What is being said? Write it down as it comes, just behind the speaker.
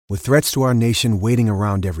With threats to our nation waiting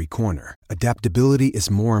around every corner, adaptability is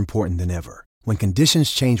more important than ever. When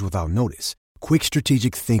conditions change without notice, quick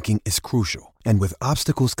strategic thinking is crucial. And with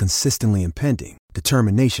obstacles consistently impending,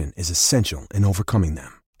 determination is essential in overcoming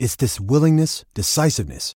them. It's this willingness,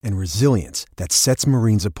 decisiveness, and resilience that sets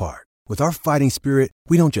Marines apart. With our fighting spirit,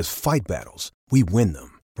 we don't just fight battles, we win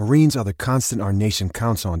them. Marines are the constant our nation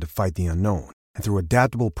counts on to fight the unknown. And through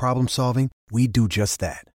adaptable problem solving, we do just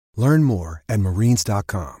that. Learn more at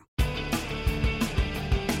marines.com.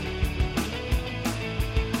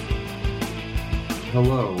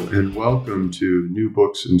 Hello, and welcome to New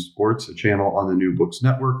Books in Sports, a channel on the New Books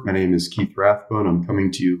Network. My name is Keith Rathbone. I'm coming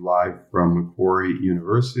to you live from Macquarie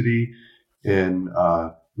University in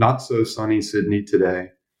not-so-sunny Sydney today.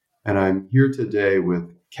 And I'm here today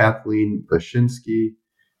with Kathleen Bachynski,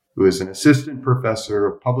 who is an assistant professor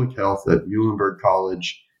of public health at Muhlenberg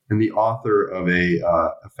College and the author of a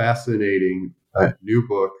fascinating new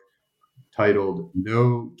book titled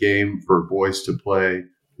No Game for Boys to Play: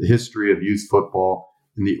 The History of Youth Football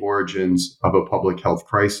and the Origins of a Public Health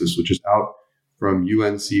Crisis, which is out from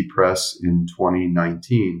UNC Press in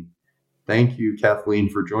 2019. Thank you, Kathleen,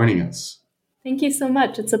 for joining us. Thank you so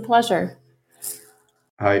much. It's a pleasure.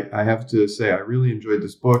 I have to say, I really enjoyed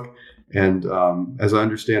this book. And as I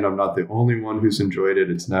understand, I'm not the only one who's enjoyed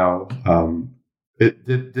it. It's now,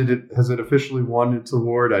 has it officially won its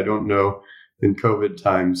award? I don't know in COVID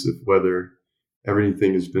times whether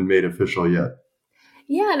everything has been made official yet.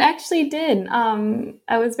 Yeah, it actually did.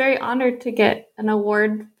 I was very honored to get an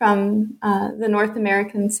award from the North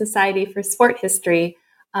American Society for Sport History.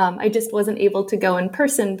 I just wasn't able to go in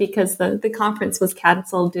person because the conference was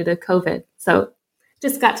canceled due to COVID. So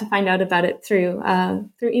just got to find out about it through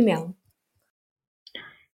email.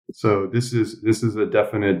 So this is a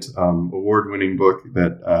definite award-winning book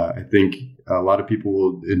that I think a lot of people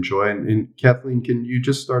will enjoy. And Kathleen, can you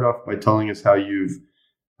just start off by telling us how you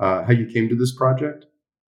came to this project?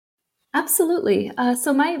 Absolutely.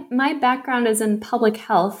 So my background is in public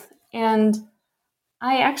health, and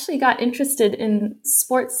I actually got interested in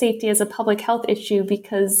sports safety as a public health issue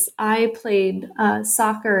because I played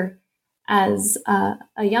soccer as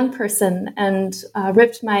a young person and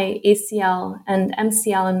ripped my ACL and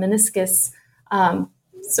MCL and meniscus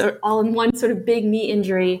so all in one sort of big knee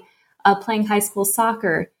injury playing high school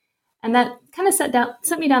soccer. And that kind of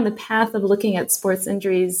set me down the path of looking at sports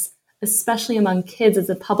injuries, especially among kids, as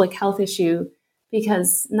a public health issue,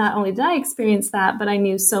 because not only did I experience that, but I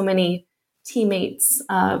knew so many teammates,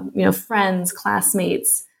 friends,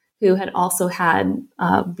 classmates who had also had,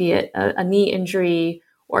 be it a knee injury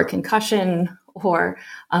or concussion or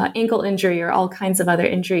ankle injury or all kinds of other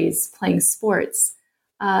injuries playing sports.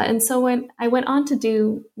 And so when I went on to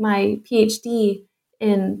do my PhD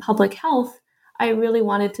in public health, I really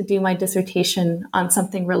wanted to do my dissertation on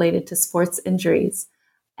something related to sports injuries.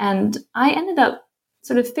 And I ended up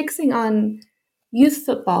sort of fixing on youth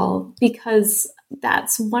football because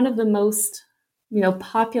that's one of the most,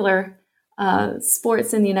 popular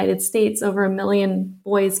sports in the United States. Over 1 million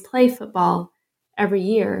boys play football every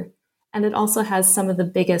year. And it also has some of the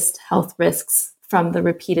biggest health risks from the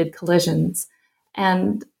repeated collisions.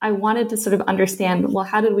 And I wanted to sort of understand, well,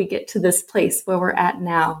 how did we get to this place where we're at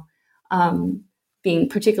now, being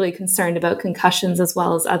particularly concerned about concussions as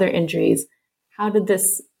well as other injuries? How did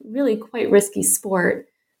this really quite risky sport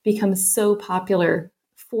become so popular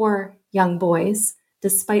for young boys,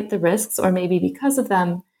 despite the risks, or maybe because of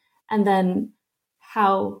them? And then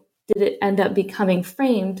how did it end up becoming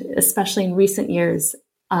framed, especially in recent years,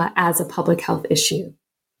 as a public health issue?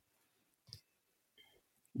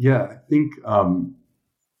 Yeah, I think, I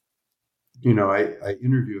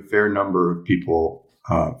interview a fair number of people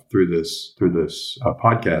through this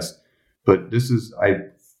podcast, but this is, I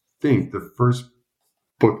think, the first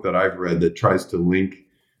book that I've read that tries to link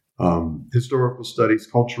historical studies,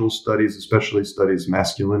 cultural studies, especially studies of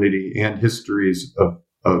masculinity, and histories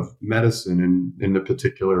of medicine in the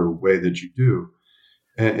particular way that you do.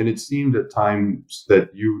 And it seemed at times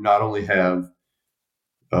that you not only have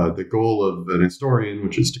the goal of an historian,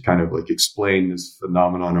 which is to kind of like explain this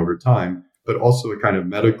phenomenon over time, but also a kind of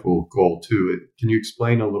medical goal too. Can you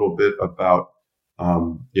explain a little bit about,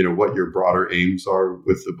 what your broader aims are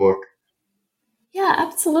with the book? Yeah,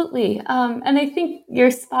 absolutely. And I think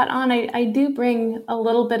you're spot on. I do bring a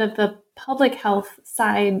little bit of the public health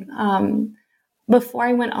side. Before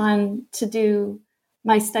I went on to do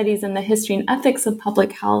my studies in the history and ethics of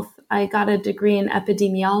public health, I got a degree in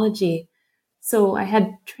epidemiology. So I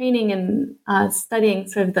had training in studying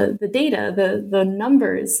sort of the data, the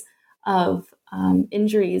numbers of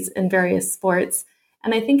injuries in various sports.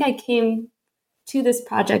 And I think I came to this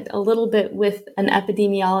project a little bit with an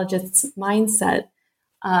epidemiologist's mindset.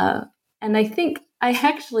 And I think I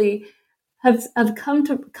actually have come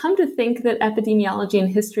to think that epidemiology and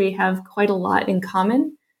history have quite a lot in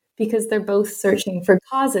common because they're both searching for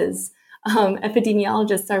causes.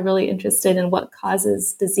 Epidemiologists are really interested in what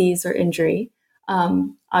causes disease or injury,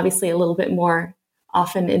 obviously a little bit more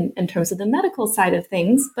often in terms of the medical side of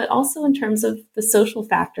things, but also in terms of the social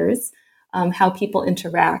factors, how people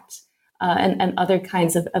interact, and other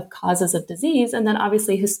kinds of causes of disease. And then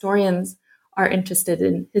obviously historians are interested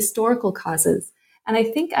in historical causes. And I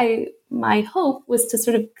think my hope was to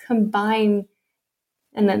sort of combine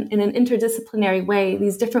in an interdisciplinary way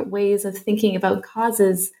these different ways of thinking about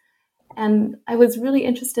causes. And I was really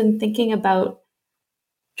interested in thinking about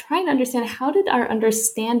trying to understand how did our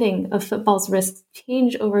understanding of football's risks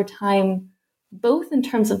change over time, both in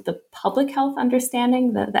terms of the public health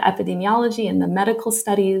understanding, the epidemiology and the medical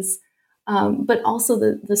studies, but also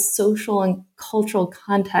the social and cultural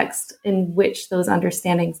context in which those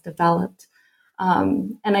understandings developed.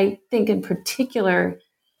 And I think in particular,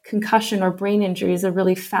 concussion or brain injury is a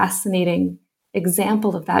really fascinating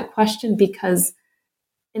example of that question, because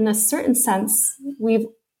in a certain sense, we've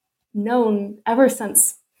known ever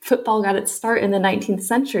since football got its start in the 19th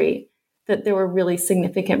century that there were really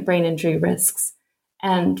significant brain injury risks.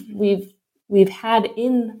 And we've had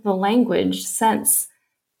in the language since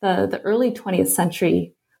the early 20th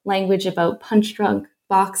century language about punch-drunk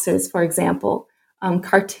boxers, for example,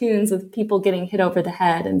 cartoons of people getting hit over the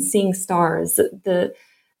head and seeing stars.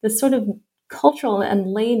 The sort of cultural and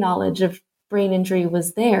lay knowledge of brain injury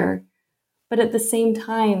was there, but at the same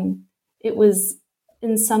time, it was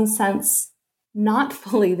in some sense not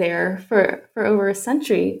fully there for over a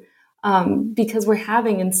century, because we're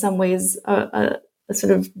having in some ways a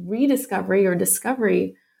sort of rediscovery or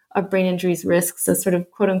discovery of brain injuries risks, a sort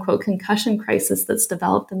of quote unquote concussion crisis that's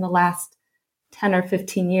developed in the last 10 or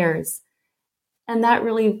 15 years. And that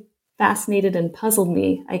really fascinated and puzzled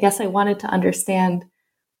me. I guess I wanted to understand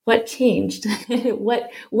what changed.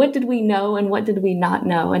 What did we know and what did we not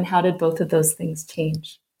know? And how did both of those things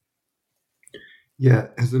change? Yeah,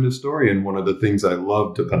 as an historian, one of the things I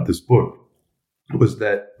loved about this book was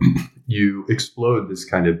that you explode this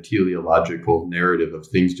kind of teleological narrative of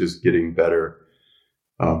things just getting better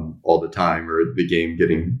all the time, or the game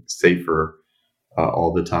getting safer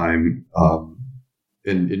all the time.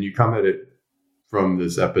 And you come at it from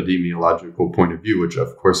this epidemiological point of view, which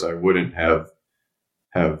of course I wouldn't have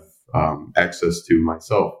access to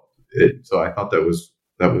myself. So I thought that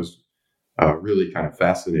was really kind of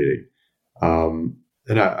fascinating.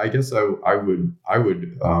 And I guess I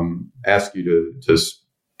would ask you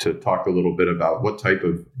to talk a little bit about what type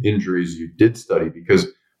of injuries you did study, because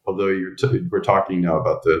although we're talking now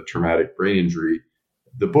about the traumatic brain injury,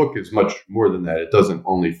 the book is much more than that. It doesn't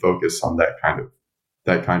only focus on that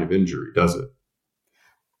kind of injury, does it?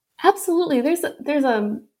 Absolutely. There's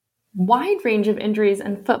a wide range of injuries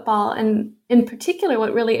in football, and in particular,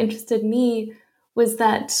 what really interested me was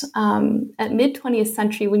that at mid-20th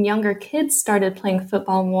century, when younger kids started playing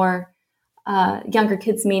football more, younger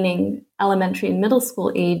kids meaning elementary and middle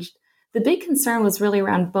school age, the big concern was really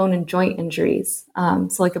around bone and joint injuries.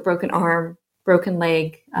 So like a broken arm, broken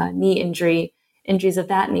leg, knee injury, injuries of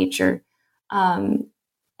that nature. And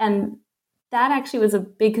that actually was a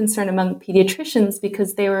big concern among pediatricians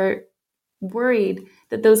because they were worried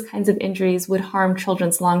that those kinds of injuries would harm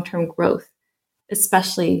children's long-term growth,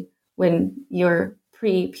 especially when you're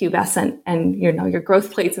pre-pubescent and your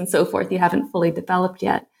growth plates and so forth, you haven't fully developed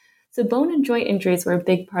yet. So bone and joint injuries were a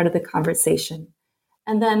big part of the conversation.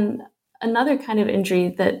 And then another kind of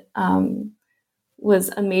injury that was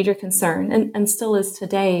a major concern and still is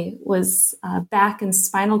today was back and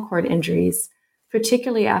spinal cord injuries,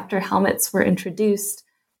 particularly after helmets were introduced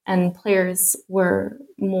and players were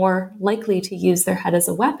more likely to use their head as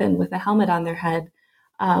a weapon with a helmet on their head.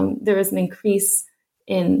 There was an increase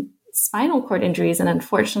in spinal cord injuries and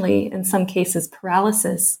unfortunately, in some cases,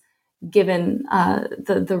 paralysis, given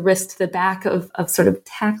the risk to the back of sort of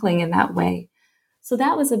tackling in that way. So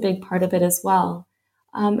that was a big part of it as well.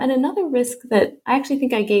 And another risk that I actually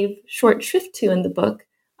think I gave short shrift to in the book,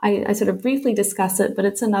 I sort of briefly discuss it, but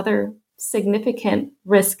it's another significant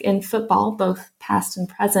risk in football, both past and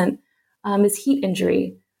present, is heat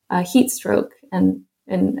injury, heat stroke, and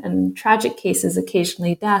in tragic cases,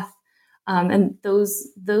 occasionally death. And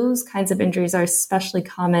those kinds of injuries are especially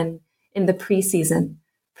common in the preseason,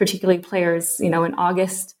 particularly players, in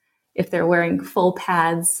August, if they're wearing full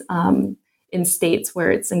pads in states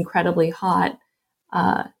where it's incredibly hot,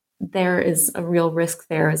 there is a real risk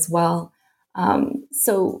there as well.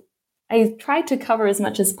 So I tried to cover as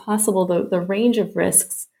much as possible the range of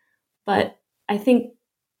risks, but I think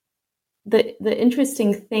the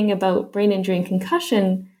interesting thing about brain injury and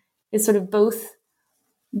concussion is sort of both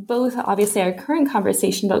obviously our current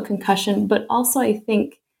conversation about concussion, but also I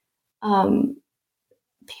think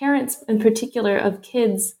parents in particular of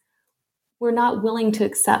kids were not willing to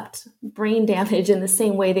accept brain damage in the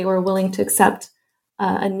same way they were willing to accept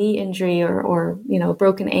a knee injury or a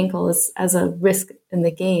broken ankle as a risk in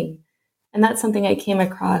the game. And that's something I came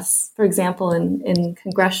across, for example, in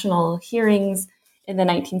congressional hearings in the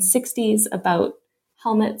 1960s about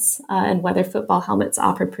helmets and whether football helmets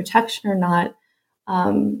offered protection or not.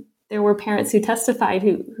 There were parents who testified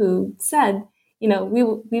who said,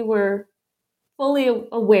 we were fully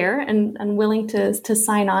aware and willing to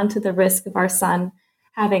sign on to the risk of our son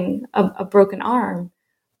having a broken arm,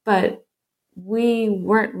 but we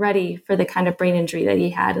weren't ready for the kind of brain injury that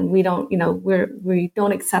he had, and we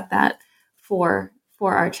don't accept that for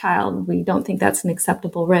our child. We don't think that's an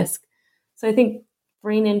acceptable risk. So I think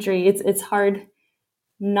brain injury, it's hard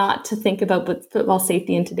not to think about football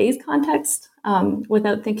safety in today's context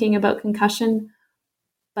without thinking about concussion.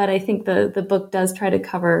 But I think the book does try to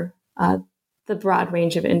cover the broad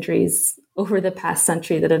range of injuries over the past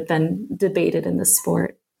century that have been debated in the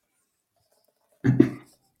sport.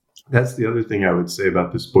 That's the other thing I would say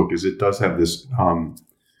about this book is it does have this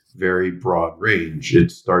very broad range.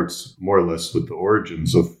 It starts more or less with the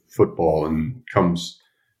origins of football and comes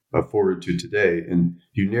forward to today. And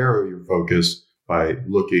you narrow your focus by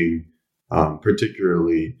looking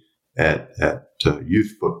particularly at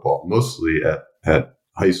youth football, mostly at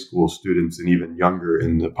high school students and even younger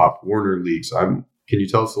in the Pop Warner leagues. Can you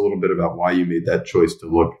tell us a little bit about why you made that choice to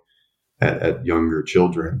look at younger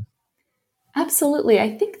children? Absolutely.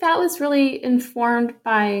 I think that was really informed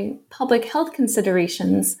by public health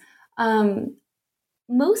considerations.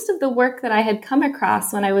 Most of the work that I had come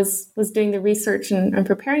across when I was doing the research and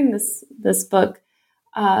preparing this book,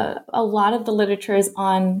 a lot of the literature is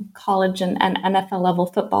on college and NFL level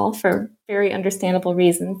football for very understandable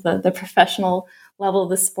reasons. The professional level of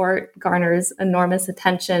the sport garners enormous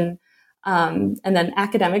attention. And then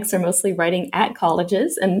academics are mostly writing at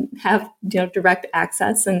colleges and have direct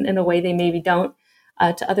access, and in a way they maybe don't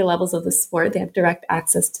to other levels of the sport. They have direct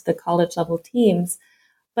access to the college level teams.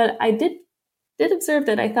 But I did observe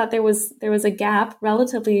that I thought there was a gap,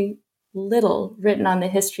 relatively little written on the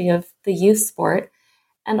history of the youth sport.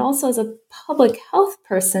 And also as a public health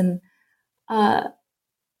person,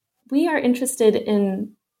 we are interested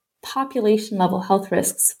in population level health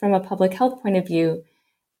risks from a public health point of view.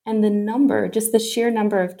 And the sheer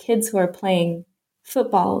number of kids who are playing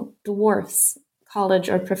football dwarfs college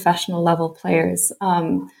or professional level players.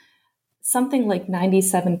 Something like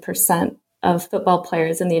 97% of football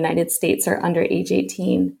players in the United States are under age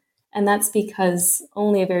 18. And that's because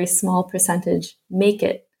only a very small percentage make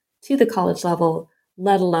it to the college level,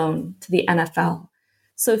 let alone to the NFL.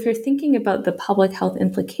 So if you're thinking about the public health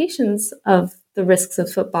implications of the risks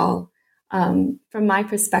of football, from my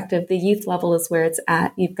perspective, the youth level is where it's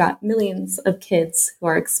at. You've got millions of kids who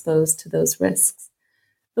are exposed to those risks.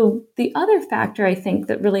 The other factor, I think,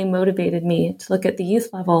 that really motivated me to look at the youth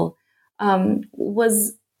level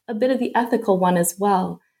was a bit of the ethical one as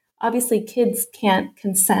well. Obviously, kids can't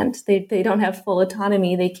consent. They don't have full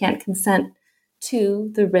autonomy. They can't consent to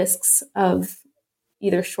the risks of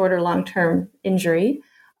either short or long-term injury.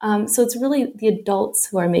 So it's really the adults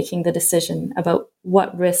who are making the decision about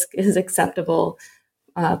what risk is acceptable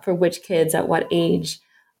for which kids at what age.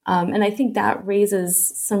 And I think that raises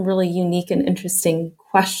some really unique and interesting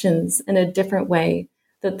questions in a different way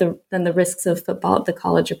than the risks of football at the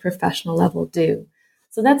college or professional level do.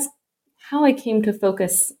 So that's how I came to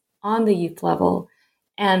focus on the youth level.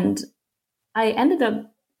 And I ended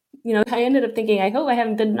up thinking, I hope I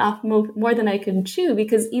haven't bitten off more than I can chew,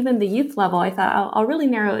 because even the youth level, I thought I'll really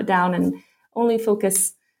narrow it down and only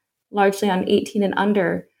focus largely on 18 and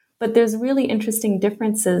under. But there's really interesting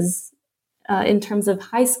differences in terms of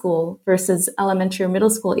high school versus elementary or middle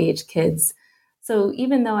school age kids. So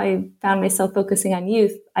even though I found myself focusing on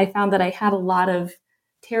youth, I found that I had a lot of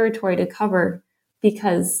territory to cover,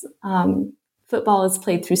 because football is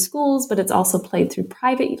played through schools, but it's also played through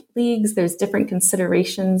private leagues. There's different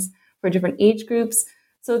considerations for different age groups.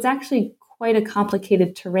 So it's actually quite a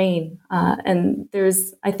complicated terrain. And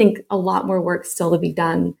there's, I think, a lot more work still to be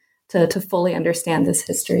done to fully understand this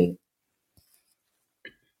history.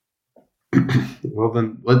 Well,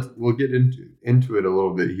 then we'll get into it a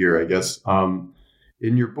little bit here, I guess.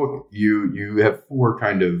 In your book, you have four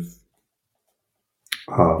kind of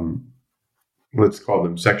let's call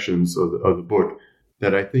them sections of the book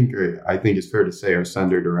that I think is fair to say are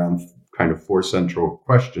centered around kind of 4 central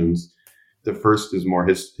questions. The first is more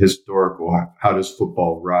historical. How does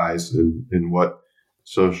football rise, and in what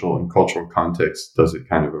social and cultural context does it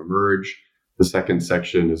kind of emerge? The second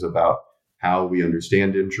section is about how we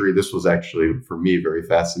understand injury. This was actually, for me, very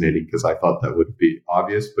fascinating because I thought that would be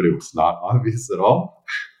obvious, but it was not obvious at all.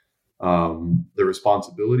 The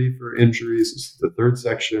responsibility for injuries is the third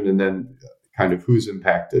section, and then kind of who's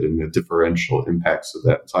impacted and the differential impacts of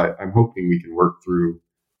that. So I'm hoping we can work through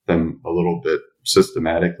them a little bit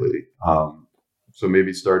systematically. So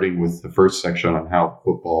maybe starting with the first section on how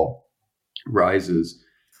football rises,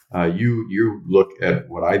 you look at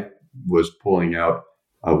what I was pulling out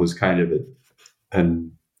was kind of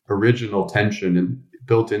an original tension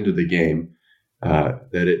built into the game,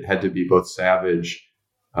 that it had to be both savage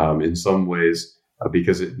in some ways,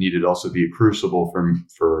 because it needed also be a crucible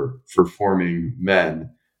for forming men.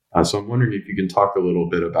 So I'm wondering if you can talk a little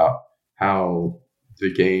bit about how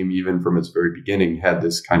the game, even from its very beginning, had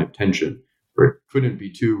this kind of tension where it couldn't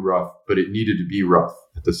be too rough, but it needed to be rough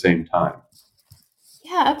at the same time.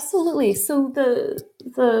 Yeah, absolutely. So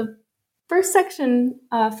the first section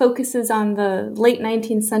focuses on the late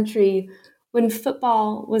 19th century when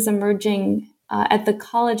football was emerging at the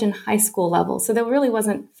college and high school level. So there really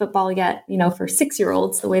wasn't football yet, for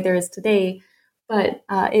 6-year-olds the way there is today, but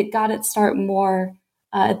it got its start more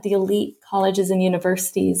at the elite colleges and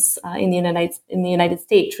universities in the United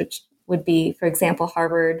States, which would be, for example,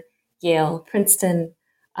 Harvard, Yale, Princeton,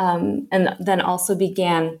 and then also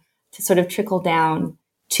began to sort of trickle down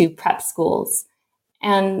to prep schools.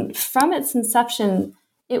 And from its inception,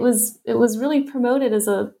 it was really promoted as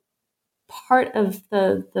a part of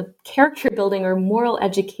the character building or moral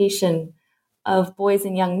education of boys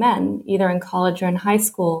and young men, either in college or in high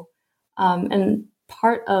school, and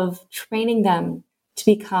part of training them to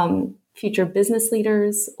become future business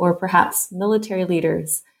leaders or perhaps military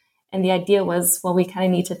leaders. And the idea was, well, we kind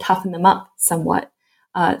of need to toughen them up somewhat.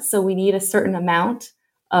 So we need a certain amount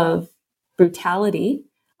of brutality,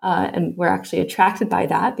 and we're actually attracted by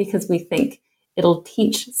that because we think it'll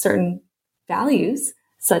teach certain values,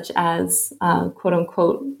 such as, quote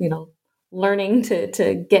unquote, learning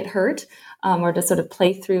to get hurt, or to sort of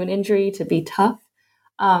play through an injury, to be tough.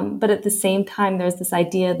 But at the same time, there's this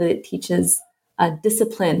idea that it teaches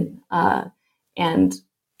discipline and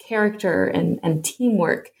character and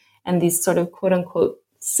teamwork and these sort of, quote unquote,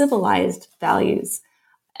 civilized values.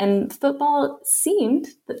 And football seemed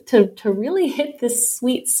to really hit this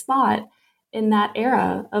sweet spot in that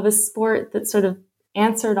era of a sport that sort of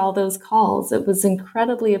answered all those calls. It was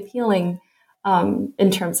incredibly appealing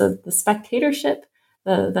in terms of the spectatorship,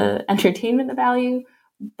 the entertainment value,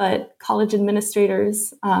 but college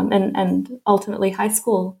administrators and ultimately high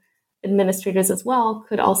school administrators as well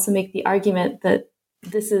could also make the argument that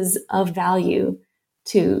this is of value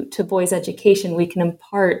to boys' education. We can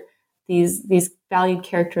impart these valued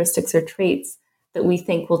characteristics or traits that we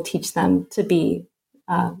think will teach them to be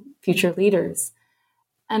future leaders.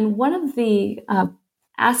 And one of the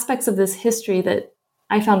aspects of this history that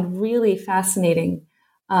I found really fascinating,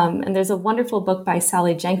 and there's a wonderful book by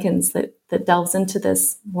Sally Jenkins that delves into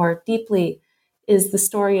this more deeply, is the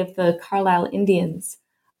story of the Carlisle Indians,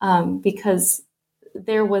 because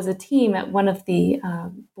there was a team at one of the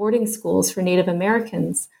boarding schools for Native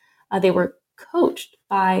Americans. They were coached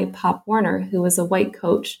by Pop Warner, who was a white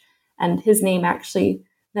coach, and his name actually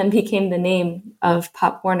then became the name of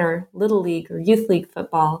Pop Warner Little League or Youth League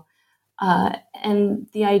football. And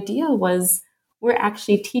the idea was, we're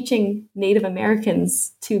actually teaching Native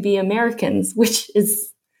Americans to be Americans, which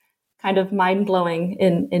is kind of mind-blowing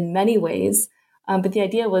in many ways. But the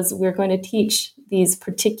idea was, we're going to teach these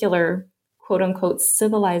particular, quote-unquote,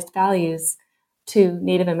 civilized values to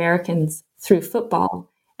Native Americans through football.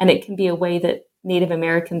 And it can be a way that Native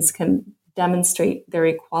Americans can demonstrate their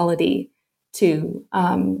equality to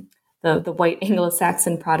the white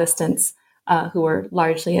Anglo-Saxon Protestants who were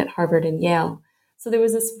largely at Harvard and Yale. So there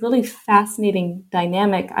was this really fascinating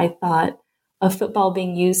dynamic, I thought, of football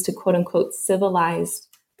being used to, quote unquote, civilize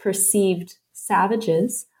perceived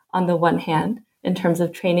savages on the one hand, in terms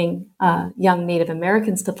of training young Native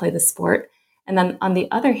Americans to play the sport. And then on the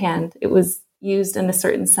other hand, it was used in a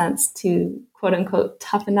certain sense to, quote unquote,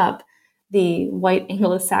 toughen up the white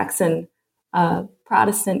Anglo-Saxon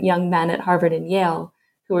Protestant young men at Harvard and Yale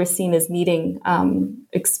who were seen as needing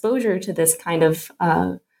exposure to this kind of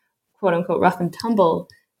quote unquote rough and tumble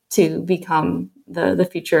to become the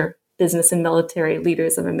future business and military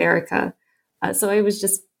leaders of America. So I was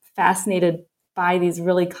just fascinated by these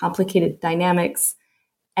really complicated dynamics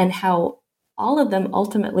and how all of them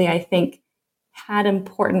ultimately, I think, had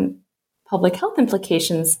important public health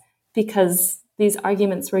implications, because these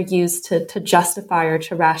arguments were used to justify or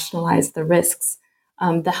to rationalize the risks.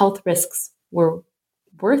 The health risks were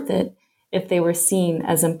worth it if they were seen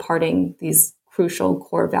as imparting these crucial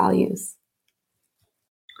core values.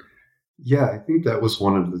 Yeah, I think that was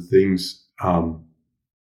one of the things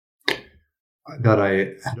that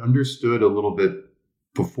I had understood a little bit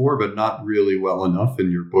before, but not really well enough,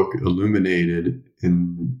 in your book illuminated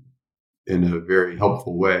in a very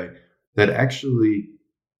helpful way, that actually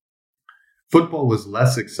football was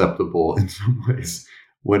less acceptable in some ways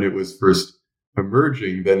when it was first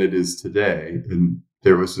emerging than it is today. And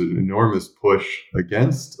there was an enormous push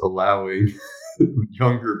against allowing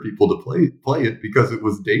younger people to play it because it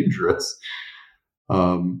was dangerous.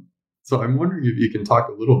 So I'm wondering if you can talk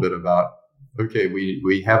a little bit about, okay,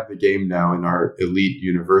 we have the game now in our elite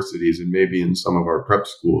universities and maybe in some of our prep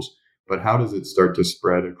schools, but how does it start to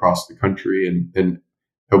spread across the country? And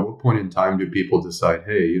at what point in time do people decide,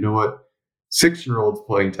 hey, you know what, 6-year-olds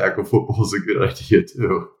playing tackle football is a good idea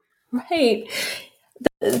too? Right.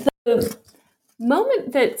 The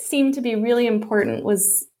moment that seemed to be really important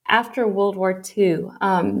was after World War II.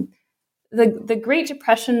 The Great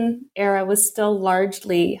Depression era was still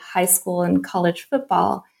largely high school and college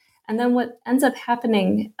football. And then what ends up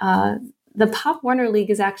happening, the Pop Warner League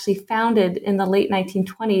is actually founded in the late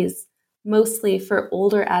 1920s, mostly for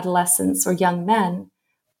older adolescents or young men,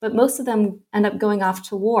 but most of them end up going off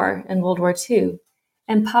to war in World War II.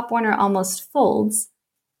 And Pop Warner almost folds.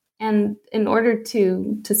 And in order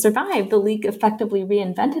to survive, the league effectively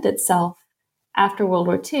reinvented itself after World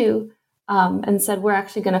War II and said, we're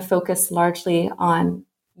actually going to focus largely on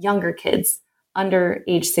younger kids under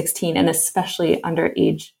age 16 and especially under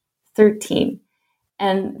age 13.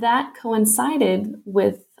 And that coincided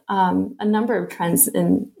with a number of trends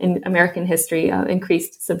in American history: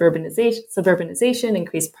 increased suburbanization,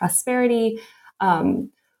 increased prosperity,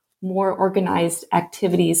 more organized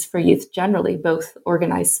activities for youth generally, both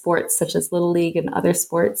organized sports such as Little League and other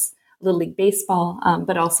sports, Little League baseball,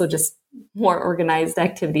 but also just more organized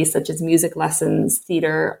activities such as music lessons,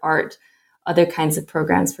 theater, art, other kinds of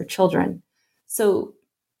programs for children. So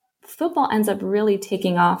football ends up really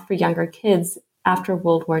taking off for younger kids after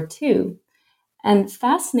World War II. And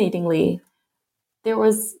fascinatingly, there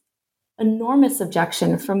was enormous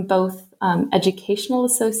objection from both educational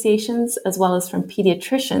associations as well as from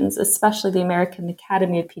pediatricians, especially the American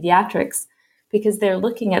Academy of Pediatrics, because they're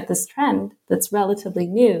looking at this trend that's relatively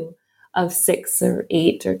new of 6 or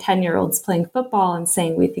 8 or 10-year-olds playing football and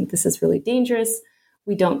saying, we think this is really dangerous.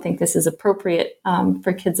 We don't think this is appropriate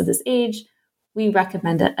for kids of this age. We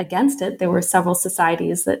recommend it against it. There were several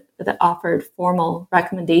societies that offered formal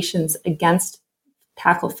recommendations against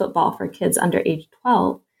tackle football for kids under age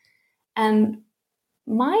 12. And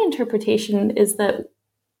my interpretation is that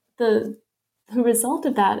the result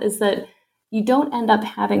of that is that you don't end up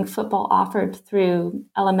having football offered through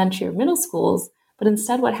elementary or middle schools, but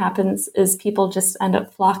instead what happens is people just end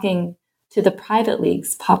up flocking to the private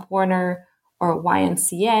leagues, Pop Warner or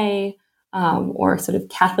YMCA, or sort of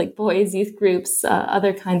Catholic boys, youth groups,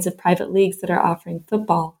 other kinds of private leagues that are offering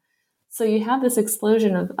football. So you have this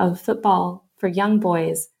explosion of football for young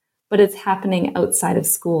boys, but it's happening outside of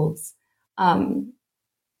schools.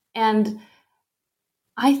 And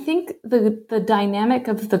I think the dynamic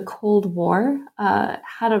of the Cold War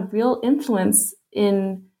had a real influence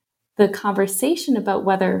in the conversation about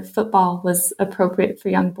whether football was appropriate for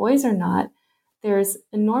young boys or not. There's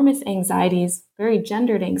enormous anxieties, very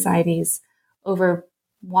gendered anxieties, over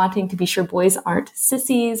wanting to be sure boys aren't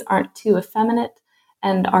sissies, aren't too effeminate,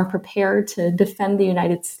 and are prepared to defend the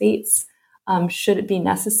United States should it be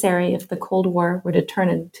necessary if the Cold War were to turn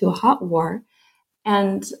into a hot war.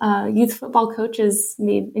 And youth football coaches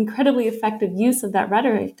made incredibly effective use of that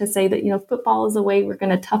rhetoric to say that, football is a way we're going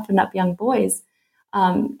to toughen up young boys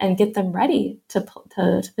and get them ready to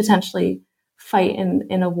potentially fight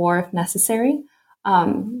in a war if necessary.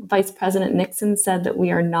 Vice President Nixon said that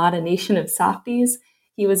we are not a nation of softies.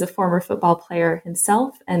 He was a former football player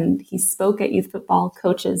himself, and he spoke at youth football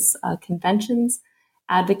coaches' conventions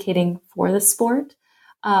advocating for the sport.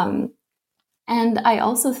 And I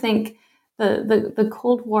also think the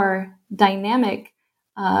Cold War dynamic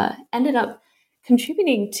ended up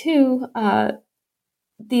contributing to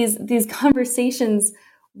these conversations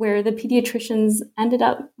where the pediatricians ended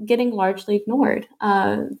up getting largely ignored.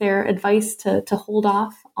 Their advice to hold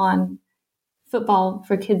off on football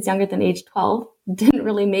for kids younger than age 12 didn't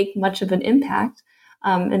really make much of an impact.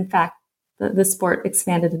 In fact, the sport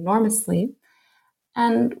expanded enormously.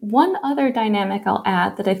 And one other dynamic I'll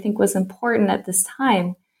add that I think was important at this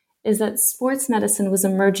time is that sports medicine was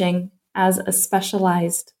emerging as a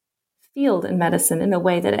specialized field in medicine in a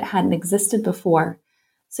way that it hadn't existed before.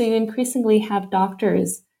 So you increasingly have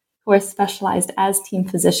doctors who are specialized as team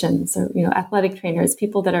physicians or, athletic trainers,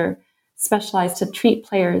 people that are specialized to treat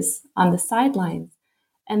players on the sidelines.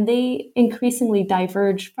 And they increasingly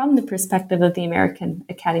diverge from the perspective of the American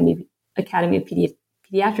Academy of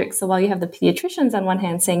Pediatrics. So while you have the pediatricians on one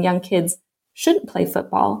hand saying young kids shouldn't play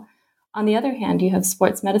football, on the other hand, you have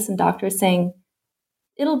sports medicine doctors saying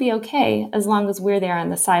it'll be okay as long as we're there on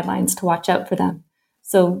the sidelines to watch out for them.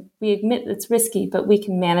 So we admit it's risky, but we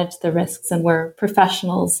can manage the risks, and we're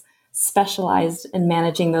professionals specialized in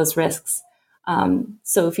managing those risks.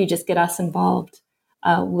 So if you just get us involved,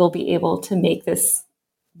 we'll be able to make this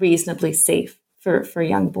reasonably safe for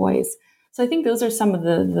young boys. So I think those are some of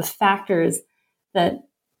the factors that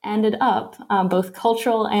ended up, both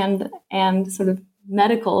cultural and sort of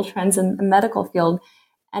medical trends in the medical field,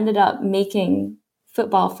 ended up making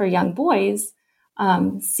football for young boys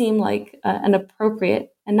seem like an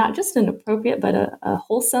appropriate, and not just an appropriate, but a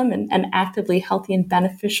wholesome and actively healthy and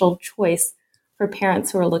beneficial choice for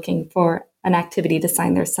parents who are looking for an activity to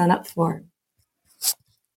sign their son up for.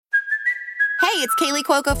 Hey, it's Kaylee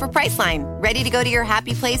Cuoco for Priceline. Ready to go to your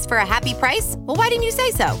happy place for a happy price? Well, why didn't you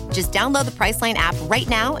say so? Just download the Priceline app right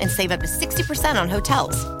now and save up to 60% on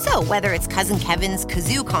hotels. So whether it's Cousin Kevin's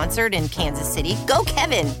Kazoo Concert in Kansas City, go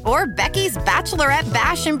Kevin, or Becky's Bachelorette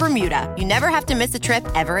Bash in Bermuda, you never have to miss a trip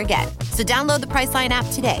ever again. So download the Priceline app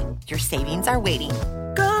today. Your savings are waiting.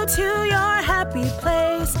 Go to your happy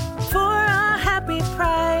place for a happy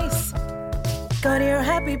price. Go to your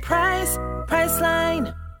happy price,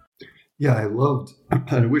 Priceline. Yeah, I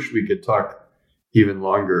wish we could talk even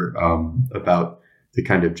longer about the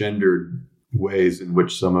kind of gendered ways in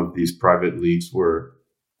which some of these private leagues were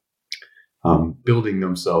building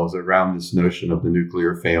themselves around this notion of the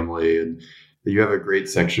nuclear family. And you have a great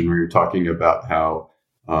section where you're talking about how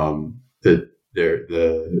I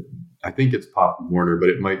think it's Pop Warner, but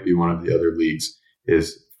it might be one of the other leagues,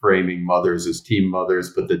 is framing mothers as team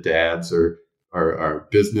mothers, but the dads are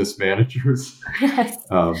business managers. Yes.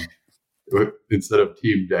 Instead of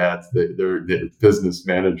team dads, they're business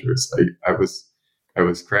managers. I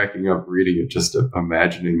was cracking up reading it, just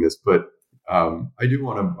imagining this. But I do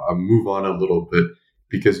want to move on a little bit,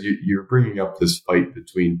 because you're bringing up this fight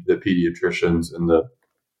between the pediatricians and the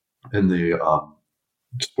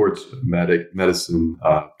sports medicine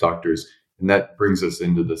doctors, and that brings us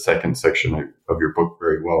into the second section of your book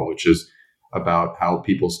very well, which is about how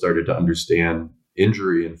people started to understand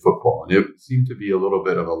injury in football. And it seemed to be a little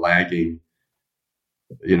bit of a lagging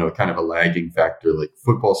factor. Like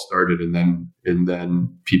football started and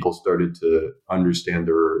then people started to understand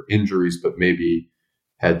there were injuries, but maybe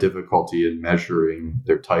had difficulty in measuring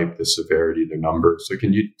their type, the severity, their number. So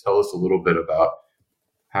can you tell us a little bit about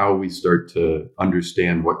how we start to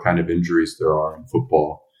understand what kind of injuries there are in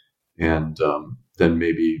football, and then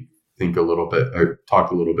maybe think a little bit or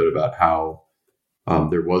talk a little bit about how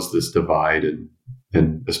there was this divide, and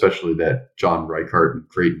especially that John Reichart and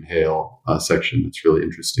Creighton Hale section that's really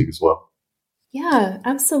interesting as well. Yeah,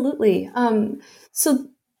 absolutely. So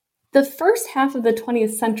the first half of the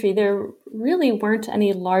 20th century, there really weren't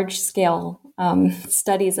any large-scale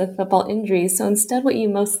studies of football injuries. So instead, what you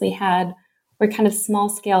mostly had were kind of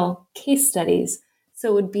small-scale case studies. So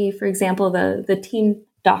it would be, for example, the team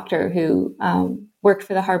doctor who worked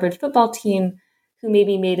for the Harvard football team, who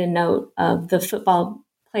maybe made a note of the football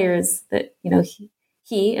players that,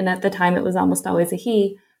 he, and at the time it was almost always a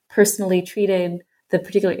he, personally treated the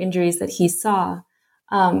particular injuries that he saw.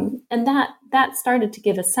 And that started to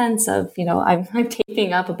give a sense of, I'm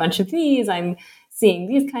taping up a bunch of these, I'm seeing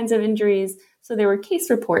these kinds of injuries. So there were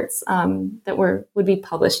case reports that would be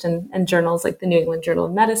published in journals like the New England Journal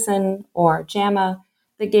of Medicine or JAMA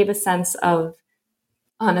that gave a sense of,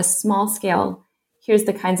 on a small scale, here's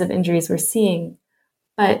the kinds of injuries we're seeing.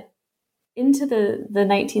 But into the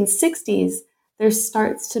 1960s, there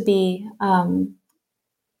starts to be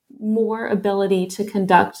more ability to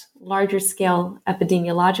conduct larger scale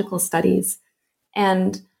epidemiological studies.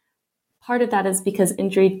 And part of that is because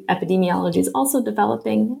injury epidemiology is also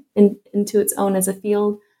developing into its own as a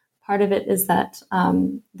field. Part of it is that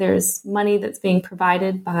there's money that's being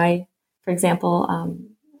provided by, for example,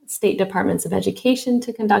 state departments of education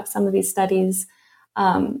to conduct some of these studies.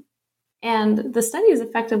 And the studies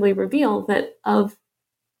effectively reveal that of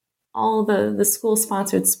all the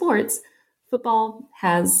school-sponsored sports, football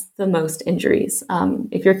has the most injuries.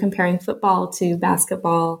 If you're comparing football to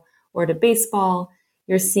basketball or to baseball,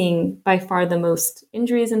 you're seeing by far the most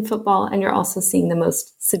injuries in football, and you're also seeing the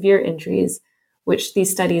most severe injuries, which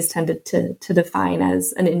these studies tended to define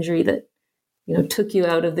as an injury that took you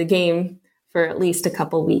out of the game for at least a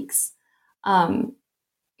couple weeks. And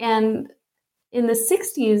in the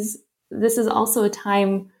 60s, this is also a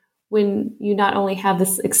time when you not only have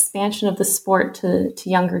this expansion of the sport to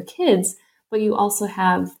younger kids, but you also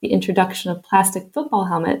have the introduction of plastic football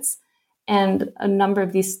helmets. And a number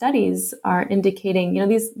of these studies are indicating,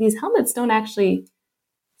 these helmets don't actually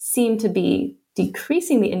seem to be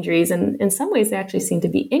decreasing the injuries. And in some ways, they actually seem to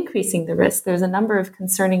be increasing the risk. There's a number of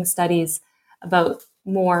concerning studies about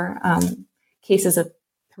more cases of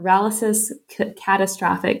paralysis,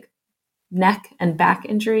 catastrophic neck and back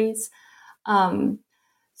injuries.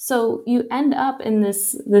 So you end up in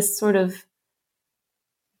this sort of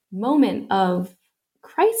moment of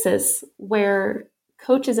crisis where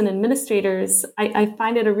coaches and administrators, I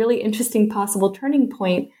find it a really interesting possible turning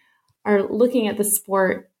point, are looking at the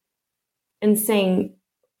sport and saying,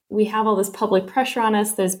 we have all this public pressure on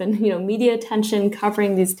us. There's been, media attention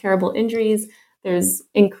covering these terrible injuries. There's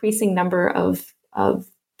increasing number of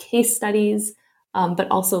case studies, but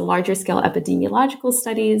also larger scale epidemiological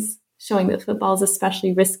studies showing that football is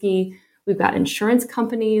especially risky. We've got insurance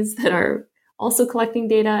companies that are also collecting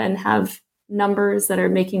data and have numbers that are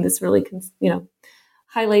making this really,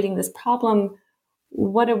 highlighting this problem.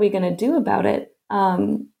 What are we going to do about it?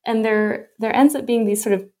 And there ends up being these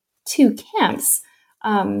sort of two camps,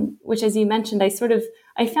 which, as you mentioned,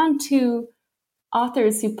 I found two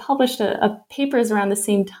authors who published a papers around the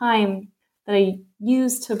same time that I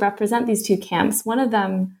used to represent these two camps. One of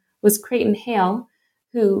them was Creighton Hale,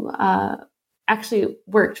 who actually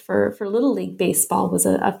worked for Little League Baseball, was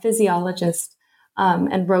a physiologist,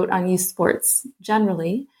 and wrote on youth sports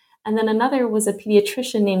generally. And then another was a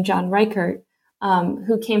pediatrician named John Reichert,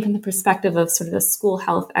 who came from the perspective of sort of a school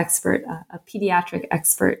health expert, a pediatric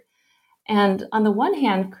expert. And on the one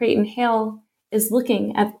hand, Creighton Hale is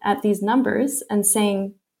looking at these numbers and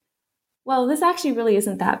saying, well, this actually really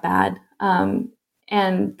isn't that bad.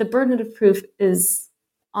 And the burden of proof is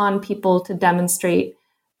on people to demonstrate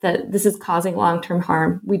that this is causing long-term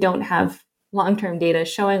harm. We don't have long-term data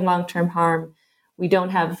showing long-term harm. We don't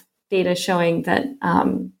have data showing that,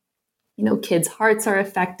 kids' hearts are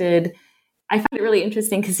affected. I find it really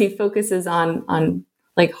interesting because he focuses on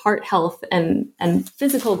like heart health and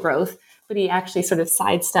physical growth, but he actually sort of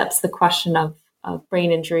sidesteps the question of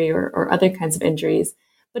brain injury or other kinds of injuries.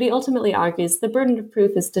 But he ultimately argues the burden of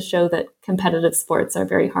proof is to show that competitive sports are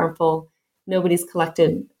very harmful. Nobody's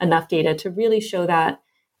collected enough data to really show that.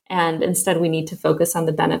 And instead, we need to focus on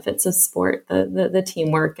the benefits of sport, the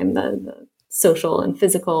teamwork and the social and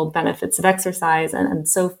physical benefits of exercise and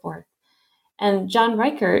so forth. And John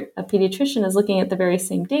Reichert, a pediatrician, is looking at the very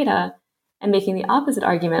same data and making the opposite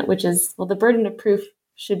argument, which is, well, the burden of proof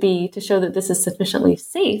should be to show that this is sufficiently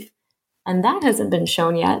safe. And that hasn't been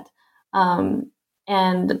shown yet.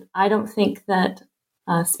 And I don't think that,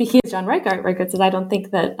 speaking of John Reichert says, I don't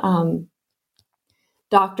think that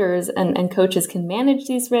doctors and coaches can manage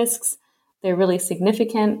these risks. They're really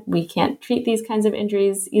significant. We can't treat these kinds of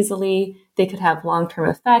injuries easily. They could have long-term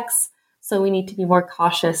effects. So we need to be more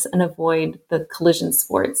cautious and avoid the collision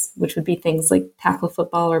sports, which would be things like tackle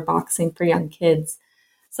football or boxing for young kids.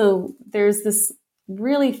 So there's this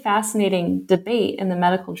really fascinating debate in the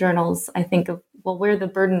medical journals, I think, of, well, where the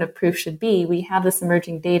burden of proof should be. We have this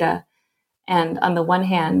emerging data. And on the one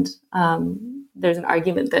hand, there's an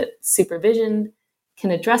argument that supervision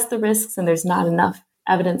can address the risks, and there's not enough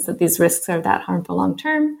evidence that these risks are that harmful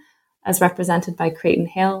long-term, as represented by Creighton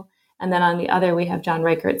Hale. And then on the other, we have John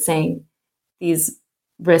Reichert saying these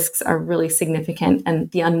risks are really significant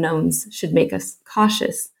and the unknowns should make us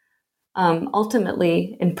cautious.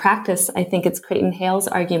 Ultimately, in practice, I think it's Creighton Hale's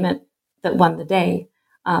argument that won the day,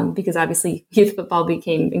 because obviously youth football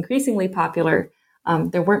became increasingly popular.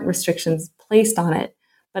 There weren't restrictions placed on it.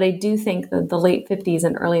 But I do think that the late 50s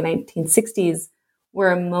and early 1960s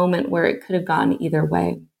were a moment where it could have gone either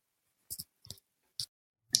way.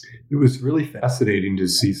 It was really fascinating to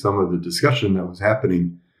see some of the discussion that was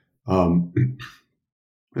happening.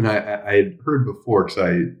 And I had heard before, because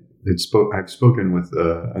I've spoken with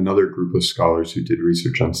another group of scholars who did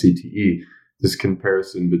research on CTE, this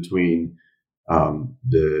comparison between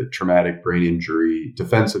the traumatic brain injury,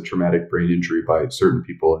 defense of traumatic brain injury by certain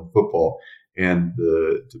people in football and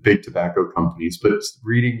the big tobacco companies. But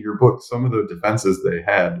reading your book, some of the defenses they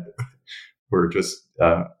had were just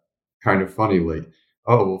kind of funny. Like,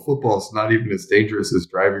 oh, well, football's not even as dangerous as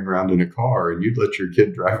driving around in a car, and you'd let your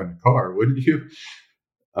kid drive in a car, wouldn't you?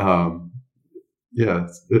 Yeah,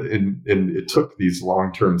 and it took these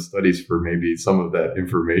long-term studies for maybe some of that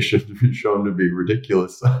information to be shown to be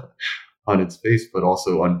ridiculous on its face, but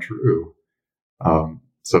also untrue.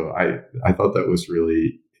 So I thought that was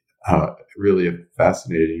really a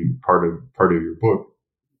fascinating part of your book.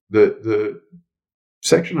 The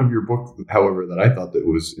section of your book, however, that I thought that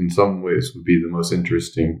was in some ways would be the most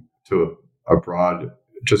interesting to a broad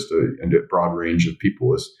range of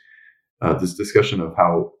people is this discussion of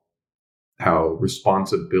how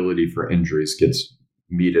responsibility for injuries gets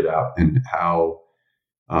meted out, and how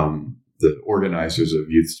the organizers of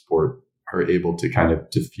youth sport are able to kind of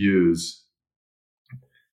diffuse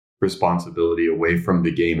responsibility away from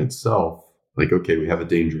the game itself. Like, okay, we have a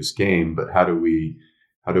dangerous game, but how do we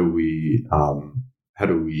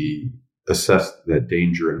assess that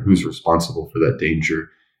danger and who's responsible for that danger?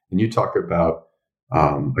 And you talk about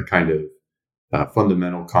a kind of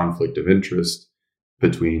fundamental conflict of interest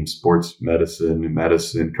between sports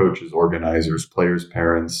medicine, coaches, organizers, players,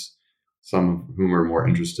 parents, some of whom are more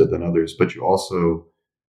interested than others. But you also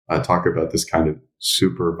talk about this kind of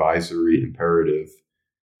supervisory imperative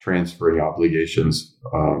transferring obligations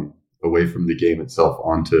away from the game itself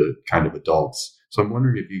onto kind of adults. So I'm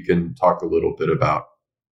wondering if you can talk a little bit about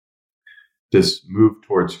this move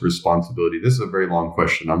towards responsibility. This is a very long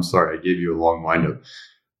question. I'm sorry, I gave you a long windup.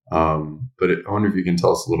 But I wonder if you can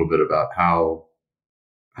tell us a little bit about how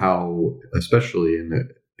especially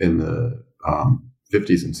in the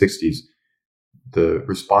 50s and 60s, the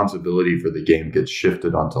responsibility for the game gets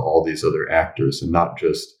shifted onto all these other actors, and not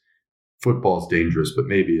just football's dangerous, but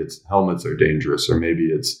maybe it's helmets are dangerous, or maybe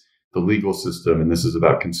it's the legal system, and this is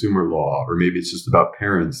about consumer law, or maybe it's just about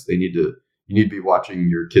parents. You need to be watching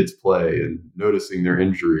your kids play and noticing their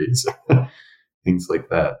injuries, things like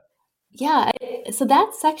that. Yeah. So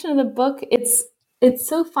that section of the book, it's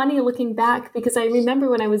so funny looking back, because I remember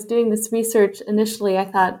when I was doing this research initially, I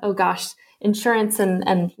thought, oh gosh, insurance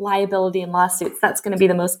and liability and lawsuits, that's going to be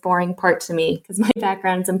the most boring part to me, because my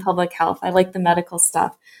background's in public health. I like the medical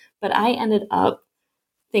stuff. But I ended up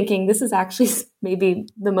thinking this is actually maybe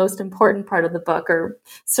the most important part of the book, or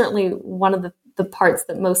certainly one of the parts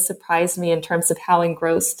that most surprised me in terms of how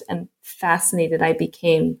engrossed and fascinated I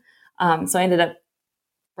became. So I ended up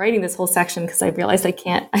writing this whole section because I realized I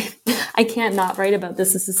can't not write about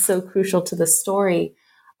this. This is so crucial to the story.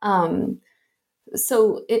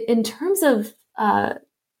 So in terms of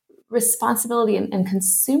responsibility and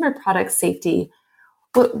consumer product safety,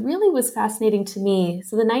 what really was fascinating to me,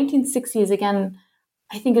 so the 1960s, again,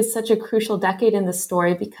 I think is such a crucial decade in the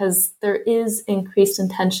story, because there is increased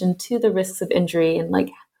attention to the risks of injury and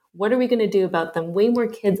like, what are we going to do about them? Way more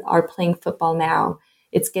kids are playing football now.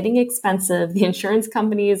 It's getting expensive. The insurance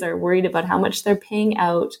companies are worried about how much they're paying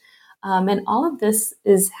out. And all of this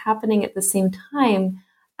is happening at the same time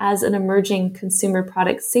as an emerging consumer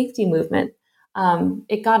product safety movement.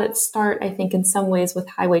 It got its start, I think, in some ways with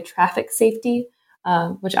highway traffic safety,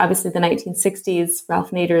 which obviously the 1960s,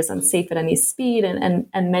 Ralph Nader's Unsafe at Any Speed and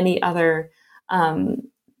many other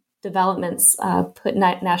developments put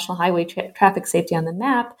national highway traffic safety on the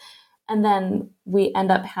map. And then we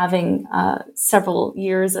end up having several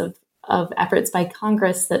years of efforts by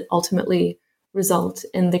Congress that ultimately result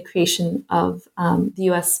in the creation of the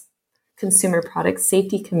U.S. Consumer Product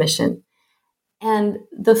Safety Commission. And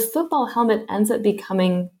the football helmet ends up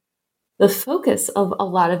becoming the focus of a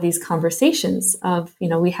lot of these conversations of,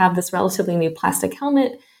 we have this relatively new plastic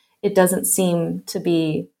helmet. It doesn't seem to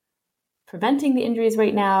be preventing the injuries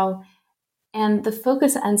right now. And the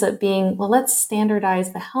focus ends up being, well, let's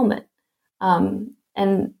standardize the helmet.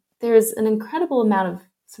 And there's an incredible amount of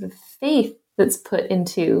sort of faith that's put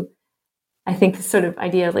into, I think, the sort of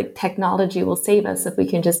idea of like technology will save us if we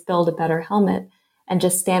can just build a better helmet and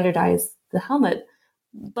just standardize the helmet.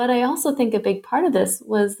 But I also think a big part of this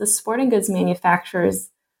was the sporting goods manufacturers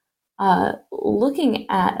looking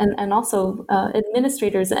at, and also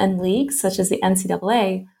administrators and leagues such as the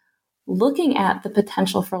NCAA, looking at the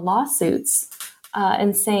potential for lawsuits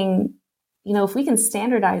and saying, if we can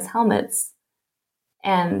standardize helmets,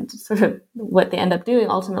 and sort of what they end up doing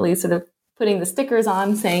ultimately, sort of putting the stickers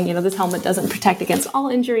on saying, this helmet doesn't protect against all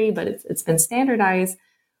injury, but it's been standardized,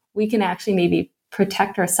 we can actually maybe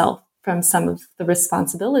protect ourselves from some of the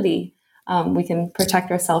responsibility. We can protect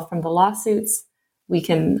ourselves from the lawsuits. We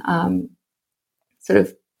can sort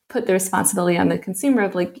of put the responsibility on the consumer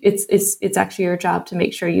of like, it's actually your job to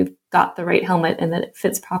make sure you've got the right helmet and that it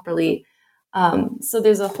fits properly. So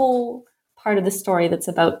there's a whole part of the story that's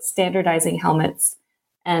about standardizing helmets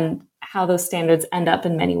and how those standards end up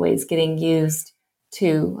in many ways getting used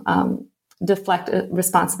to deflect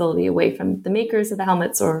responsibility away from the makers of the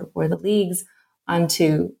helmets or the leagues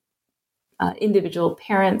onto individual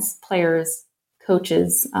parents, players,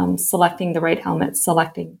 coaches, selecting the right helmets,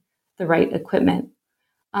 selecting the right equipment.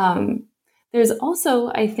 There's also,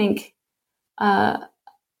 I think, a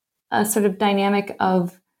sort of dynamic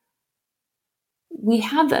of we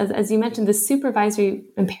have, as you mentioned, the supervisory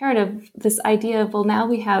imperative, this idea of, well, now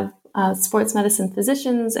we have sports medicine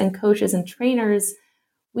physicians and coaches and trainers.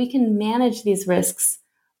 We can manage these risks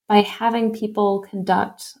by having people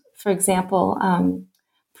conduct, for example,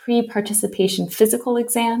 pre-participation physical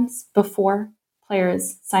exams before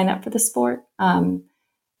players sign up for the sport.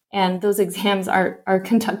 And those exams are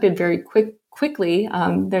conducted very quickly.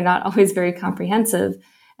 They're not always very comprehensive.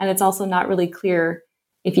 And it's also not really clear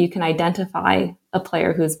if you can identify a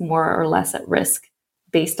player who's more or less at risk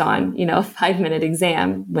based on, a 5-minute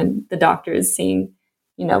exam when the doctor is seeing,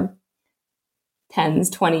 10s,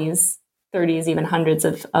 20s, 30s, even hundreds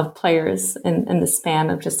of players in the span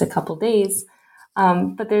of just a couple days.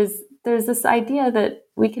 But there's this idea that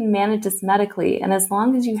we can manage this medically. And as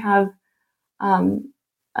long as you have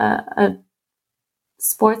a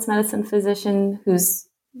sports medicine physician who's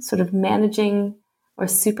sort of managing or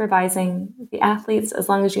supervising the athletes, as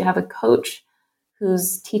long as you have a coach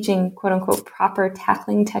who's teaching, quote unquote, proper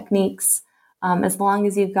tackling techniques, as long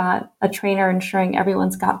as you've got a trainer ensuring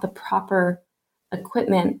everyone's got the proper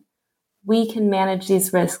equipment, we can manage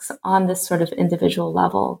these risks on this sort of individual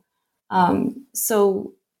level.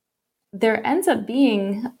 So there ends up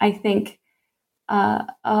being, I think, a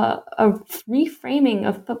reframing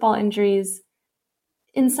of football injuries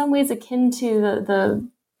in some ways akin to the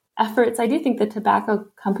efforts. I do think the tobacco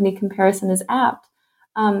company comparison is apt.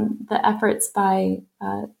 The efforts by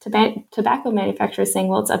tobacco manufacturers saying,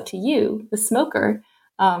 well, it's up to you, the smoker,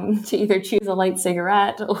 to either choose a light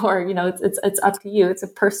cigarette or, it's up to you. It's a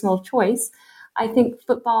personal choice. I think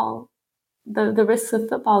football, the risks of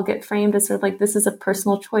football get framed as sort of like, this is a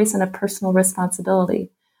personal choice and a personal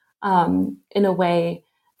responsibility, in a way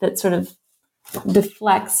that sort of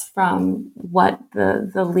deflects from what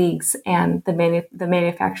the leagues and the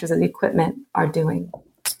manufacturers of the equipment are doing.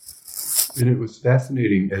 And it was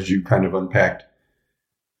fascinating as you kind of unpacked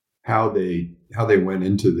how they went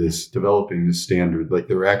into this, developing this standard. Like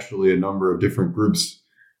there were actually a number of different groups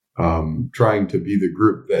trying to be the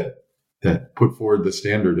group that put forward the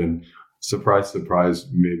standard. And surprise,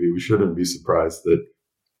 maybe we shouldn't be surprised that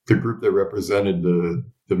the group that represented the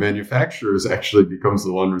manufacturers actually becomes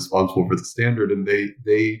the one responsible for the standard, and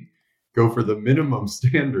they go for the minimum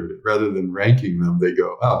standard rather than ranking them. They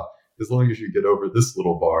go, as long as you get over this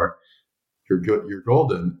little bar, you're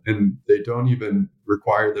golden. And they don't even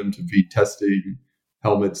require them to be testing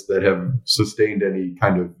helmets that have sustained any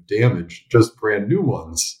kind of damage, just brand new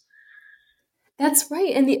ones. That's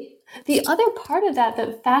right. And the other part of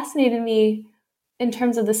that fascinated me in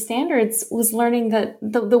terms of the standards was learning that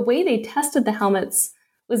the way they tested the helmets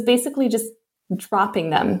was basically just dropping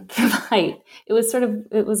them from height. It was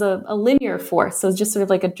a linear force. So it was just sort of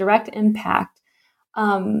like a direct impact.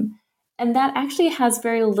 And that actually has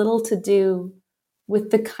very little to do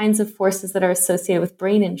with the kinds of forces that are associated with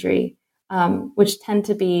brain injury, which tend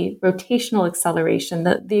to be rotational acceleration.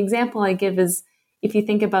 The example I give is if you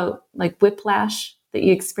think about like whiplash that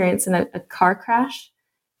you experience in a car crash,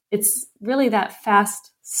 it's really that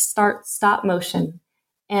fast start-stop motion.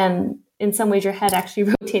 And in some ways, your head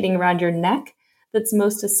actually rotating around your neck that's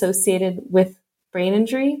most associated with brain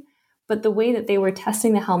injury. But the way that they were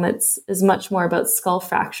testing the helmets is much more about skull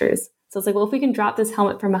fractures. So it's like, well, if we can drop this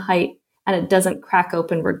helmet from a height and it doesn't crack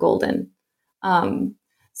open, we're golden.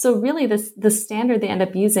 So really, the standard they end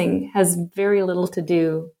up using has very little to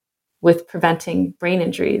do with preventing brain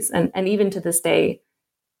injuries. And even to this day,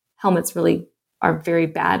 helmets really are very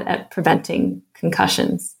bad at preventing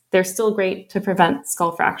concussions. They're still great to prevent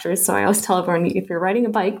skull fractures. So I always tell everyone, if you're riding a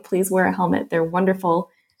bike, please wear a helmet. They're wonderful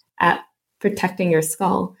at protecting your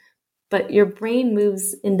skull. But your brain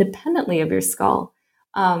moves independently of your skull.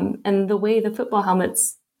 And the way the football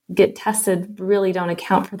helmets get tested really don't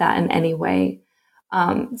account for that in any way.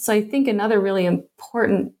 So I think another really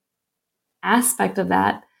important aspect of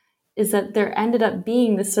that is that there ended up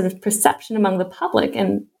being this sort of perception among the public,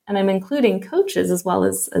 and I'm including coaches as well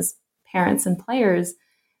as parents and players,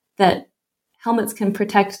 that helmets can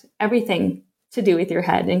protect everything to do with your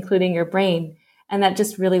head, including your brain. And that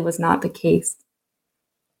just really was not the case.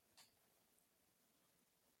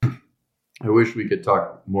 I wish we could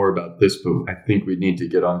talk more about this, but I think we need to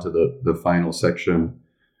get onto the final section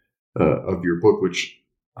of your book, which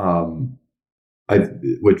for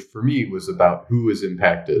me was about who is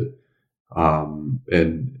impacted,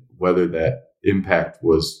 and whether that impact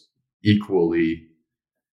was equally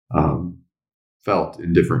felt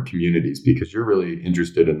in different communities, because you're really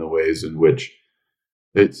interested in the ways in which,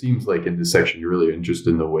 it seems like in this section, you're really interested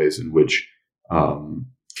in the ways in which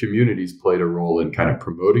communities played a role in kind of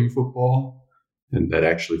promoting football, and that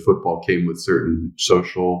actually football came with certain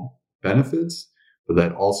social benefits, but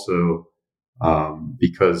that also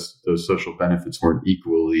because those social benefits weren't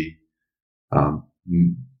equally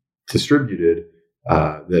distributed,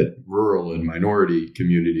 that rural and minority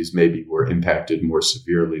communities maybe were impacted more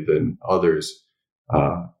severely than others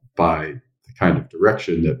by the kind of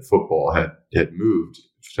direction that football had moved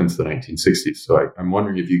since the 1960s. So I'm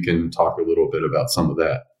wondering if you can talk a little bit about some of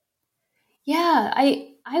that. Yeah,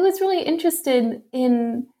 I was really interested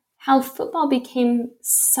in how football became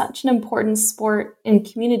such an important sport in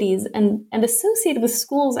communities and associated with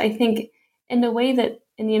schools, I think, in a way that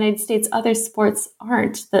in the United States other sports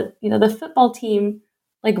aren't. That, the football team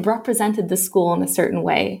represented the school in a certain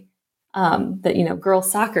way that,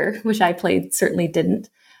 girls soccer, which I played, certainly didn't.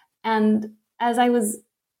 And as I was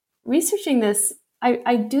researching this,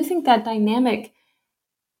 I do think that dynamic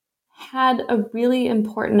had a really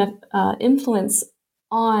important influence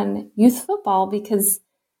on youth football, because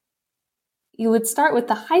you would start with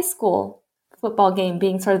the high school football game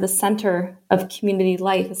being sort of the center of community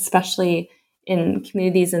life, especially in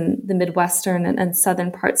communities in the Midwestern and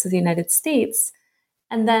southern parts of the United States.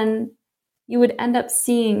 And then you would end up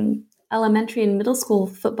seeing elementary and middle school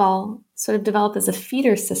football sort of develop as a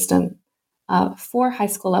feeder system for high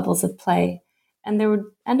school levels of play. And there would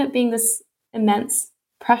end up being this immense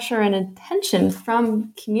pressure and attention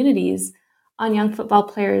from communities on young football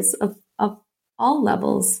players of all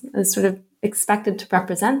levels, as sort of expected to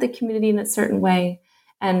represent the community in a certain way,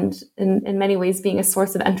 and in many ways being a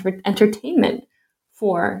source of entertainment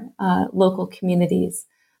for local communities.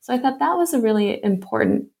 So I thought that was a really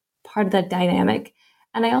important part of that dynamic.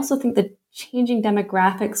 And I also think that changing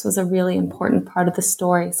demographics was a really important part of the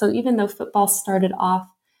story. So even though football started off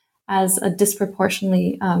as a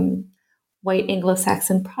disproportionately white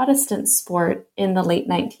Anglo-Saxon Protestant sport in the late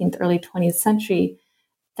 19th, early 20th century,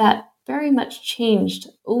 that very much changed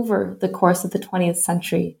over the course of the 20th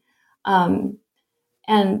century. And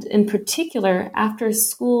in particular, after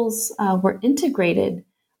schools were integrated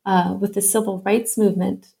with the civil rights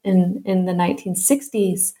movement in the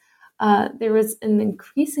 1960s, there was an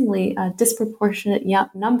increasingly disproportionate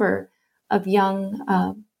number of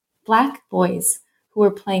young Black boys who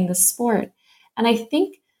were playing the sport. And I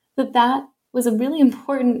think that was a really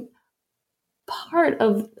important part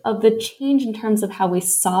of the change in terms of how we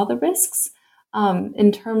saw the risks,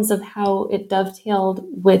 in terms of how it dovetailed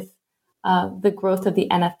with the growth of the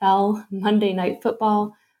NFL, Monday Night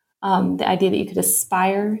Football, the idea that you could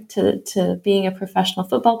aspire to being a professional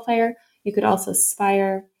football player. You could also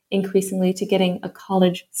aspire increasingly to getting a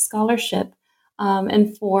college scholarship.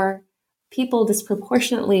 And for people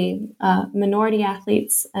disproportionately, minority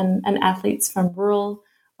athletes and athletes from rural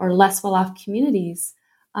or less well-off communities,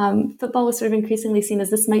 football was sort of increasingly seen as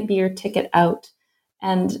this might be your ticket out.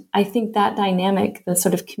 And I think that dynamic, the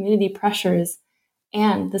sort of community pressures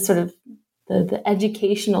and the sort of the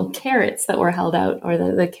educational carrots that were held out, or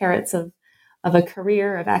the carrots of a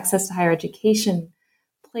career, of access to higher education,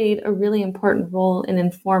 played a really important role in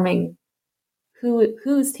informing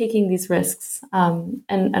who's taking these risks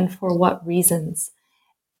and for what reasons.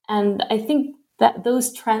 And I think that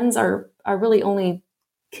those trends are really only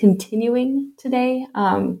continuing today.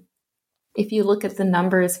 If you look at the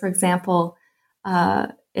numbers, for example,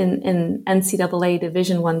 in NCAA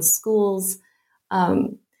Division I schools,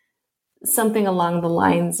 something along the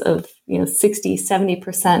lines of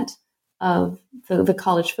 60-70% of the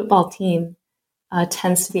college football team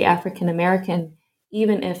tends to be African American,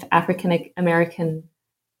 even if African American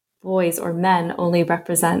boys or men only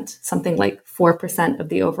represent something like 4% of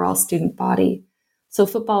the overall student body. So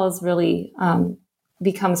football is really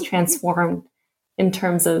becomes transformed in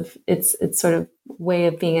terms of its sort of way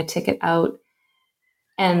of being a ticket out.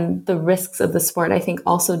 And the risks of the sport, I think,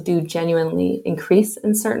 also do genuinely increase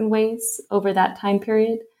in certain ways over that time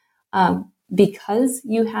period, because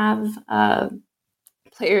you have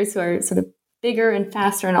players who are sort of bigger and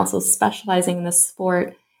faster and also specializing in the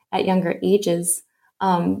sport at younger ages.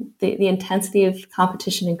 The intensity of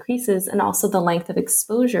competition increases, and also the length of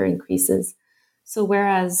exposure increases. So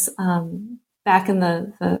whereas back in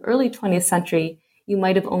the early 20th century, you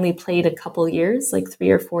might have only played a couple years, like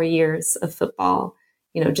 3 or 4 years of football,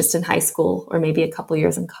 just in high school, or maybe a couple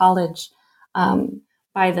years in college.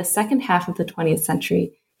 By the second half of the 20th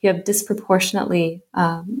century, you have disproportionately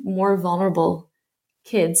more vulnerable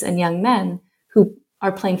kids and young men who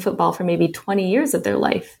are playing football for maybe 20 years of their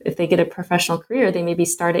life. If they get a professional career, they maybe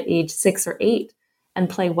start at age 6 or 8 and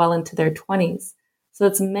play well into their 20s. So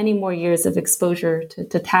it's many more years of exposure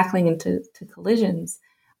to tackling and to collisions,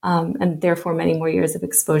 and therefore many more years of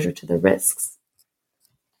exposure to the risks.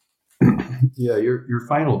 Yeah, your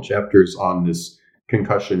final chapters on this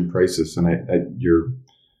concussion crisis, and your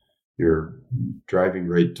you're driving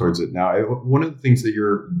right towards it now. One of the things that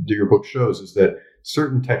your book shows is that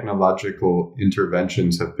certain technological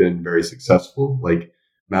interventions have been very successful, like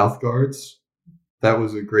mouth guards. That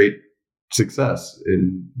was a great success,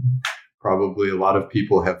 and probably a lot of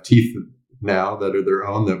people have teeth now that are their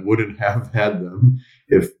own that wouldn't have had them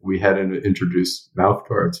if we hadn't introduced mouth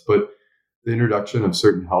guards. But the introduction of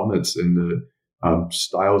certain helmets and the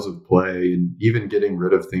styles of play, and even getting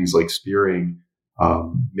rid of things like spearing,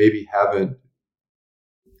 maybe haven't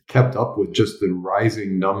kept up with just the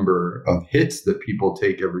rising number of hits that people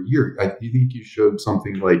take every year. I think you showed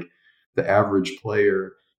something like the average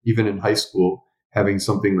player, even in high school, having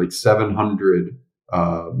something like 700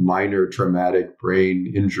 minor traumatic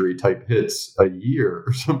brain injury type hits a year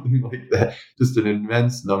or something like that. Just an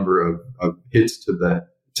immense number of hits to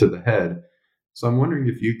the head. So I'm wondering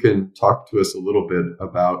if you can talk to us a little bit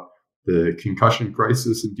about the concussion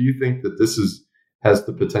crisis, and do you think that this has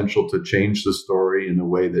the potential to change the story in a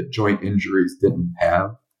way that joint injuries didn't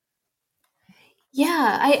have?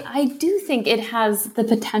 Yeah, I do think it has the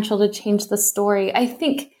potential to change the story. I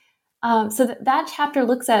think that chapter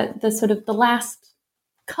looks at the sort of the last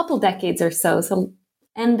couple decades or so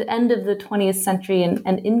end of the 20th century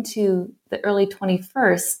and into the early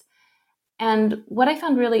 21st. And what I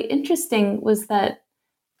found really interesting was that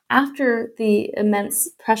after the immense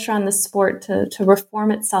pressure on the sport to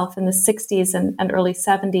reform itself in the 60s and early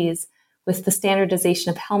 70s, with the standardization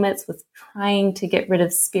of helmets, with trying to get rid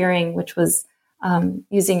of spearing, which was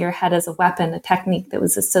using your head as a weapon, a technique that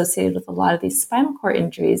was associated with a lot of these spinal cord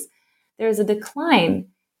injuries, there was a decline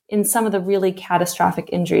in some of the really catastrophic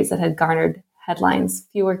injuries that had garnered headlines,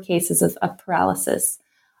 fewer cases of paralysis.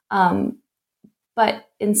 But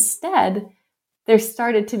instead, there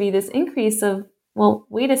started to be this increase of, well,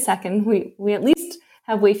 wait a second, we at least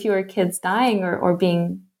have way fewer kids dying or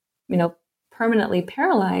being, permanently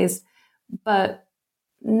paralyzed. But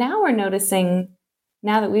now we're noticing,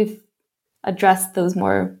 now that we've addressed those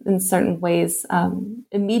more, in certain ways,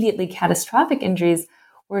 immediately catastrophic injuries,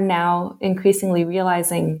 we're now increasingly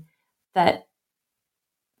realizing that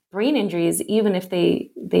brain injuries, even if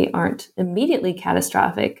they aren't immediately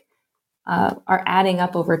catastrophic, are adding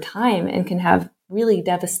up over time and can have really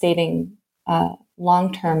devastating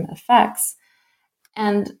long-term effects.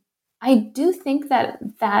 And I do think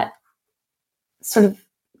that sort of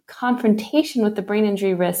confrontation with the brain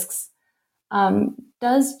injury risks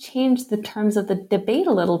does change the terms of the debate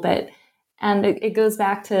a little bit. And it goes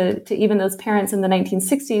back to even those parents in the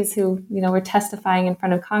 1960s who, were testifying in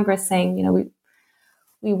front of Congress saying,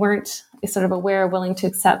 we weren't sort of aware or willing to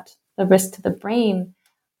accept the risk to the brain.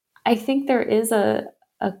 I think there is a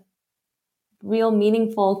real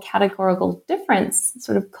meaningful categorical difference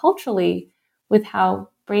sort of culturally with how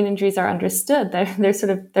brain injuries are understood.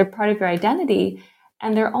 They're part of your identity.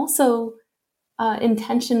 And they're also in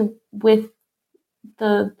tension with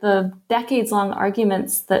the decades-long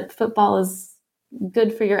arguments that football is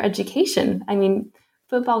good for your education. I mean,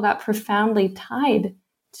 football got profoundly tied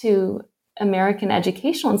to American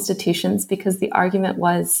educational institutions because the argument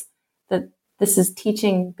was that this is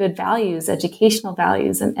teaching good values, educational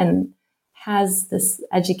values, and has this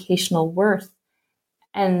educational worth.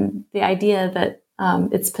 And the idea that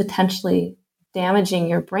it's potentially damaging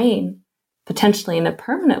your brain, potentially in a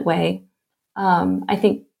permanent way, I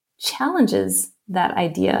think challenges that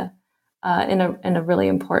idea in a really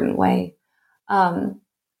important way.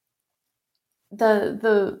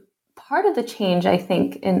 The part of the change, I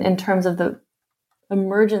think, in terms of the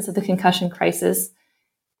emergence of the concussion crisis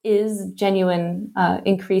is genuine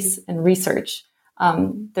increase in research.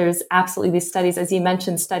 There's absolutely these studies, as you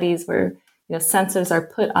mentioned, studies where sensors are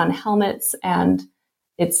put on helmets, and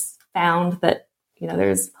it's found that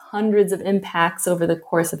there's hundreds of impacts over the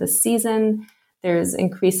course of a season. There's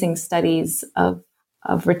increasing studies of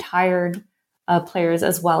retired players,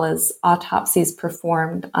 as well as autopsies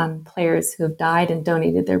performed on players who have died and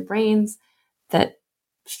donated their brains that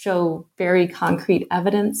show very concrete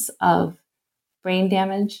evidence of brain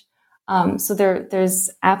damage. So there's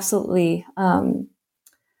absolutely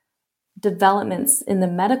developments in the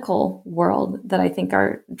medical world that I think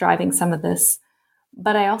are driving some of this.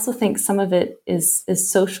 But I also think some of it is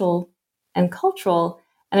social and cultural.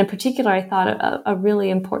 And in particular, I thought a really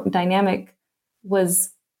important dynamic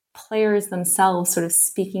was players themselves sort of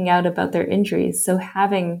speaking out about their injuries. So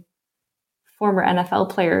having former NFL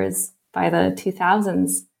players by the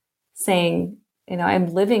 2000s saying, I'm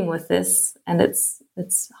living with this and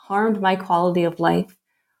it's harmed my quality of life.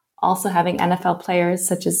 Also having NFL players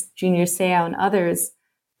such as Junior Seau and others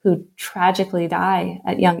who tragically die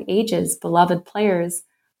at young ages, beloved players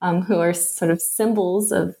who are sort of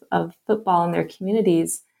symbols of football in their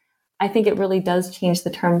communities. I think it really does change the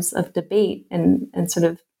terms of debate and sort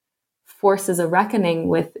of forces a reckoning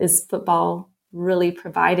with, is football really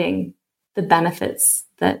providing the benefits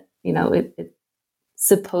that, it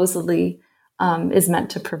supposedly is meant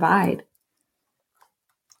to provide?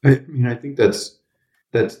 I mean, I think that's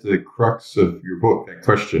the crux of your book, that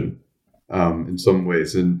question, in some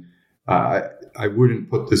ways. And I wouldn't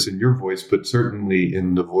put this in your voice, but certainly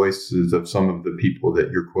in the voices of some of the people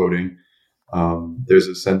that you're quoting, there's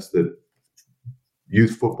a sense that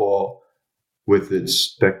youth football, with its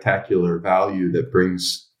spectacular value that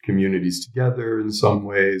brings communities together in some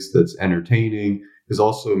ways, that's entertaining, is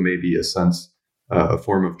also maybe a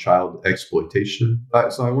form of child exploitation.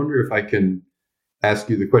 So I wonder if I can ask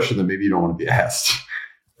you the question that maybe you don't want to be asked,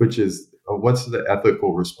 which is, what's the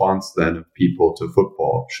ethical response then of people to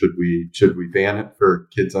football? Should we ban it for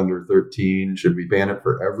kids under 13? Should we ban it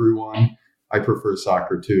for everyone? I prefer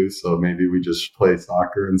soccer too, so maybe we just play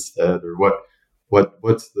soccer instead. Or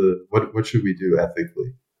what should we do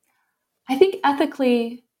ethically? I think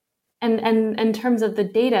ethically, and in terms of the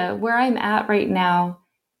data, where I'm at right now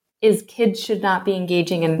is kids should not be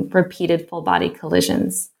engaging in repeated full body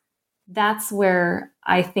collisions. That's where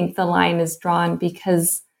I think the line is drawn,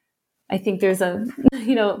 because I think there's a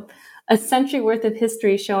century worth of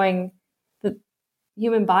history showing that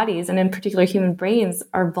human bodies, and in particular human brains,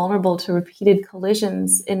 are vulnerable to repeated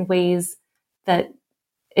collisions in ways that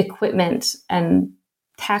equipment and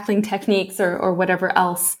tackling techniques or whatever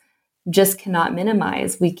else just cannot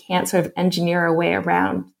minimize. We can't sort of engineer our way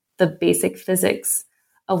around the basic physics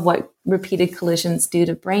of what repeated collisions do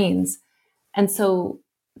to brains. And so,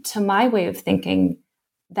 to my way of thinking,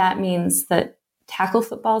 that means that tackle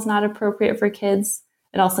football is not appropriate for kids.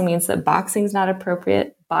 It also means that boxing is not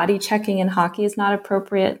appropriate. Body checking in hockey is not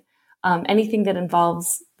appropriate. Anything that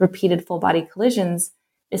involves repeated full body collisions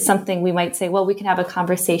is something we might say, well, we can have a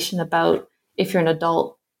conversation about. If you're an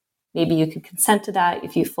adult, maybe you could consent to that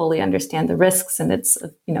if you fully understand the risks and it's,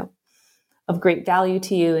 of great value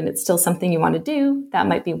to you and it's still something you want to do. That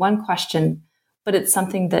might be one question, but it's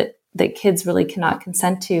something that kids really cannot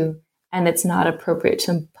consent to, and it's not appropriate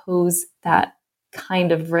to impose that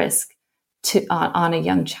kind of risk on a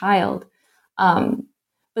young child.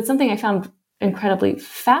 But something I found incredibly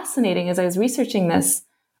fascinating as I was researching this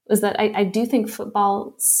was that I do think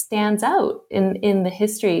football stands out in the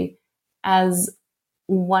history as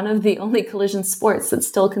one of the only collision sports that's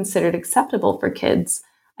still considered acceptable for kids.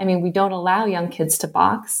 I mean, we don't allow young kids to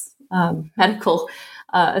box. Medical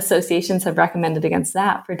associations have recommended against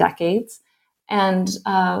that for decades. And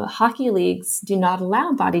hockey leagues do not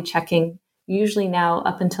allow body checking, usually now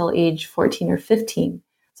up until age 14 or 15.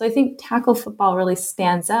 So I think tackle football really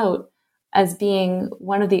stands out as being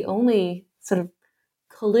one of the only sort of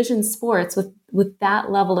collision sports with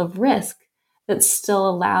that level of risk that's still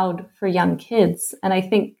allowed for young kids. And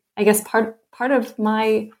I guess part of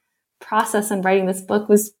my process in writing this book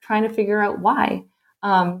was trying to figure out why,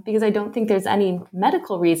 because I don't think there's any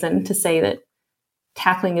medical reason to say that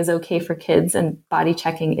tackling is okay for kids and body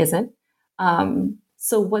checking isn't.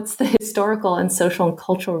 So what's the historical and social and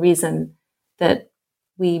cultural reason that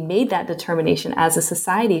we made that determination as a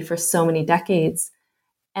society for so many decades?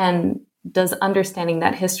 And does understanding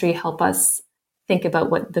that history help us think about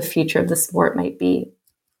what the future of the sport might be?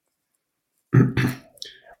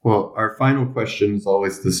 Well, our final question is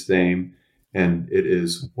always the same, and it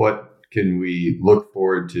is, what can we look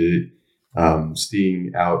forward to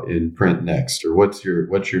seeing out in print next, or what's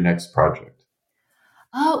your next project?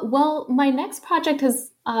 Well, my next project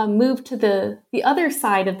has moved to the other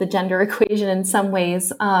side of the gender equation in some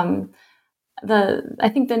ways. I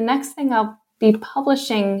think the next thing I'll be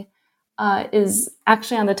publishing is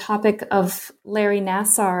actually on the topic of Larry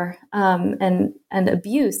Nassar and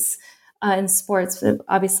abuse in sports,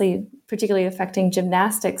 obviously particularly affecting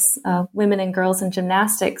gymnastics, women and girls in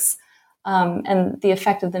gymnastics, and the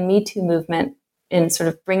effect of the Me Too movement in sort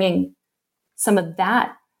of bringing some of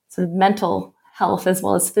that sort of mental health as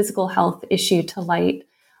well as physical health issue to light.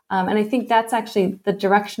 And I think that's actually the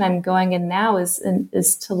direction I'm going in now, is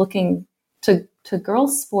to looking to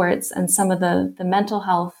girls' sports and some of the mental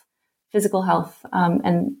health, physical health,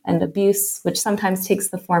 and abuse, which sometimes takes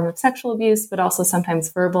the form of sexual abuse, but also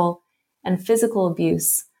sometimes verbal and physical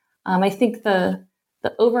abuse. I think the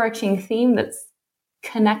overarching theme that's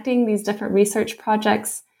connecting these different research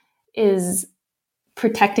projects is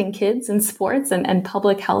protecting kids in sports and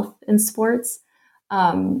public health in sports,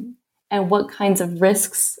 and what kinds of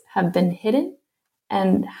risks have been hidden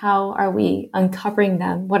and how are we uncovering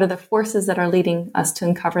them? What are the forces that are leading us to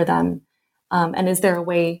uncover them? And is there a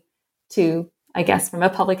way to, I guess, from a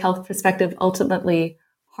public health perspective, ultimately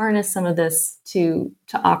harness some of this to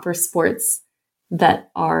offer sports that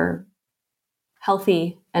are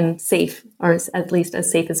healthy and safe, or at least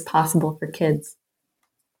as safe as possible for kids.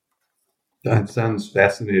 That sounds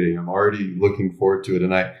fascinating. I'm already looking forward to it.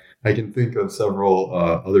 And I can think of several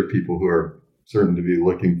other people who are certain to be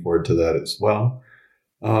looking forward to that as well.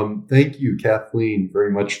 Thank you, Kathleen,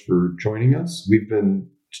 very much for joining us. We've been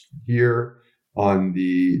here on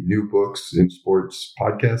the New Books in Sports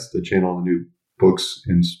podcast, the channel on the New Books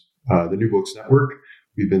in the New Books Network.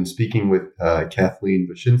 We've been speaking with Kathleen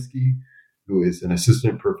Bachynski, who is an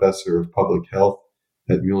assistant professor of public health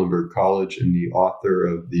at Muhlenberg College and the author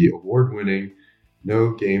of the award-winning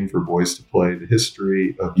No Game for Boys to Play, The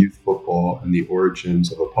History of Youth Football and the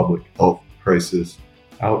Origins of a Public Health Crisis,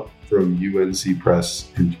 out from UNC Press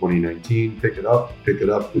in 2019. Pick it up.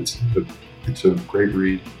 It's a great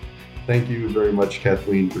read. Thank you very much,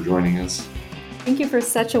 Kathleen, for joining us. Thank you for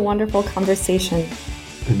such a wonderful conversation.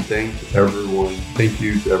 And thank you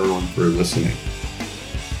to everyone for listening.